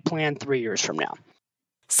you can't plan 3 years from now.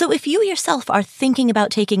 So if you yourself are thinking about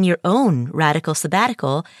taking your own radical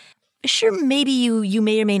sabbatical, sure, maybe you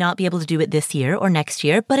may or may not be able to do it this year or next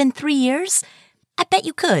year, but in 3 years, I bet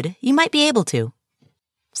you could. You might be able to.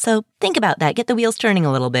 So think about that. Get the wheels turning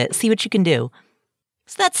a little bit. See what you can do.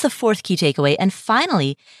 So that's the fourth key takeaway. And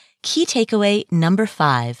finally, key takeaway number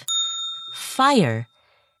 5. FIRE,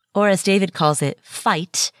 or as David calls it,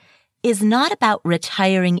 fight, is not about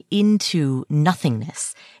retiring into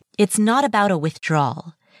nothingness. It's not about a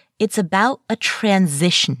withdrawal. It's about a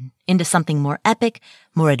transition into something more epic,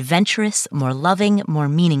 more adventurous, more loving, more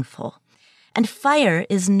meaningful. And FIRE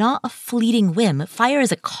is not a fleeting whim. FIRE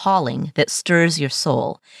is a calling that stirs your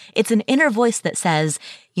soul. It's an inner voice that says,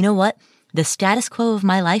 you know what? The status quo of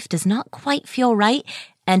my life does not quite feel right,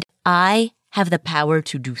 and I have the power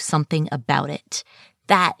to do something about it.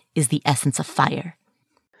 That is the essence of FIRE.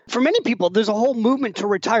 For many people, there's a whole movement to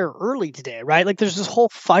retire early today, right? Like there's this whole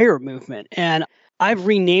FIRE movement. And I've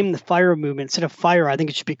renamed the FIRE movement. Instead of FIRE, I think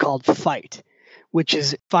it should be called FIGHT, which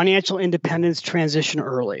is Financial Independence Transition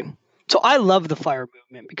Early. So I love the FIRE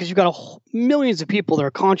movement because you've got millions of people that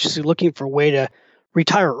are consciously looking for a way to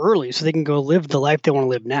retire early so they can go live the life they want to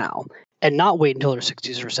live now and not wait until their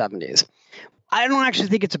 60s or 70s. I don't actually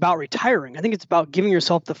think it's about retiring. I think it's about giving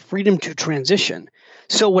yourself the freedom to transition.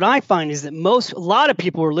 So what I find is that a lot of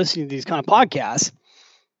people who are listening to these kind of podcasts,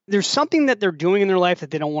 there's something that they're doing in their life that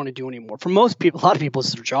they don't want to do anymore. For most people, a lot of people,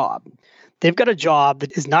 it's their job. They've got a job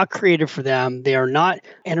that is not creative for them. They are not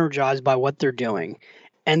energized by what they're doing,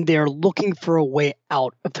 and they're looking for a way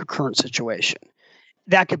out of their current situation.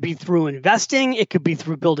 That could be through investing. It could be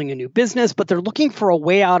through building a new business, but they're looking for a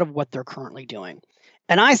way out of what they're currently doing.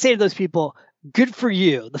 And I say to those people, good for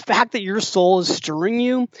you. The fact that your soul is stirring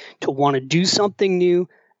you to want to do something new,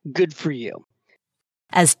 good for you.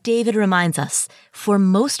 As David reminds us, for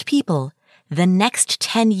most people, the next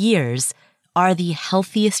 10 years are the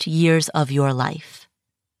healthiest years of your life.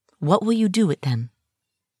 What will you do with them?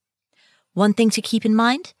 One thing to keep in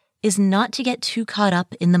mind is not to get too caught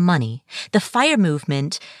up in the money. The FIRE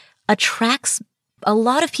movement attracts a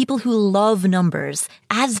lot of people who love numbers,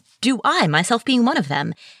 as do I, myself being one of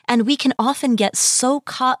them. And we can often get so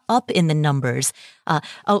caught up in the numbers. The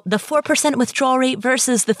 4% withdrawal rate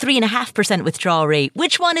versus the 3.5% withdrawal rate.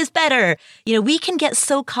 Which one is better? We can get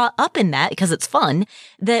so caught up in that because it's fun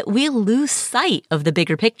that we lose sight of the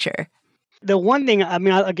bigger picture. The one thing, I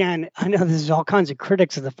know there's all kinds of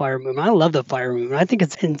critics of the FIRE movement. I love the FIRE movement. I think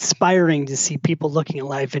it's inspiring to see people looking at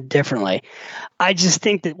life differently. I just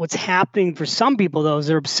think that what's happening for some people, though, is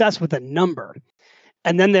they're obsessed with a number.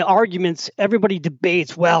 And then the arguments, everybody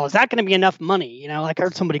debates, well, is that going to be enough money? I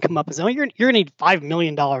heard somebody come up and say, you're going to need $5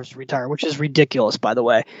 million to retire, which is ridiculous, by the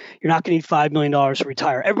way. You're not going to need $5 million to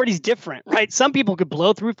retire. Everybody's different, right? Some people could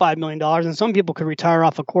blow through $5 million and some people could retire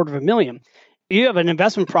off $250,000. You have an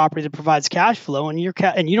investment property that provides cash flow and you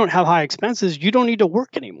don't have high expenses, you don't need to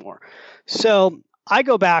work anymore. So I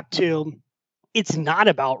go back to, it's not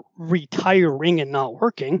about retiring and not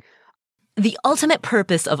working. The ultimate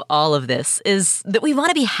purpose of all of this is that we want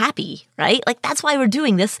to be happy, right? Like that's why we're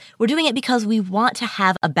doing this. We're doing it because we want to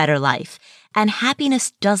have a better life. And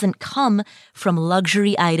happiness doesn't come from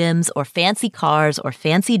luxury items or fancy cars or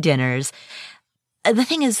fancy dinners. The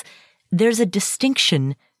thing is, there's a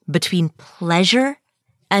distinction between pleasure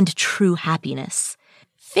and true happiness.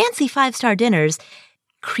 Fancy 5-star dinners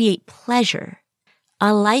create pleasure.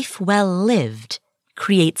 A life well lived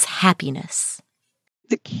creates happiness.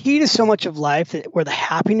 The key to so much of life, where the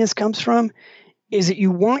happiness comes from, is that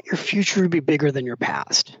you want your future to be bigger than your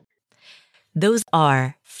past. Those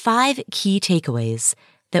are 5 key takeaways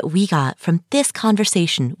that we got from this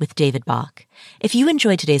conversation with David Bach. If you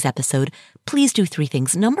enjoyed today's episode, please do 3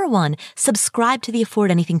 things. Number 1, subscribe to the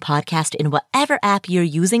Afford Anything podcast in whatever app you're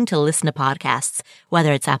using to listen to podcasts,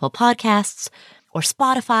 whether it's Apple Podcasts or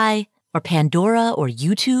Spotify or Pandora or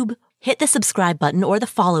YouTube. Hit the subscribe button or the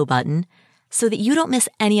follow button so that you don't miss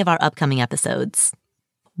any of our upcoming episodes.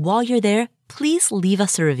 While you're there, please leave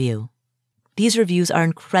us a review. These reviews are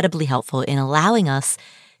incredibly helpful in allowing us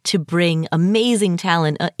to bring amazing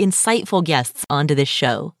talent, insightful guests onto this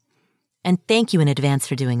show. And thank you in advance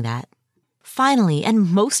for doing that. Finally,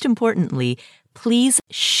 and most importantly, Please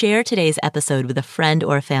share today's episode with a friend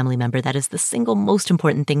or a family member. That is the single most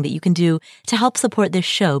important thing that you can do to help support this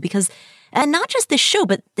show, because, and not just this show,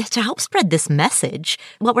 but to help spread this message,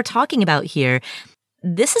 what we're talking about here,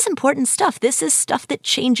 this is important stuff. This is stuff that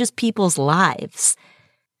changes people's lives.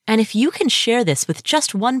 And if you can share this with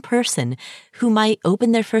just one person who might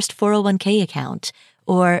open their first 401k account,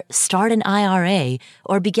 or start an IRA,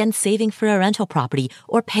 or begin saving for a rental property,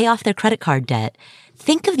 or pay off their credit card debt,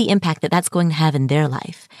 think of the impact that that's going to have in their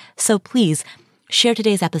life. So please share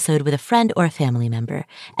today's episode with a friend or a family member.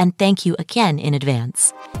 And thank you again in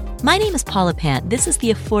advance. My name is Paula Pant. This is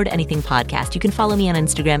the Afford Anything podcast. You can follow me on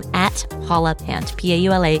Instagram at Paula Pant,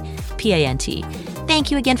 Paulapant.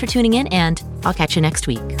 Thank you again for tuning in, and I'll catch you next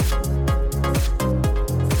week.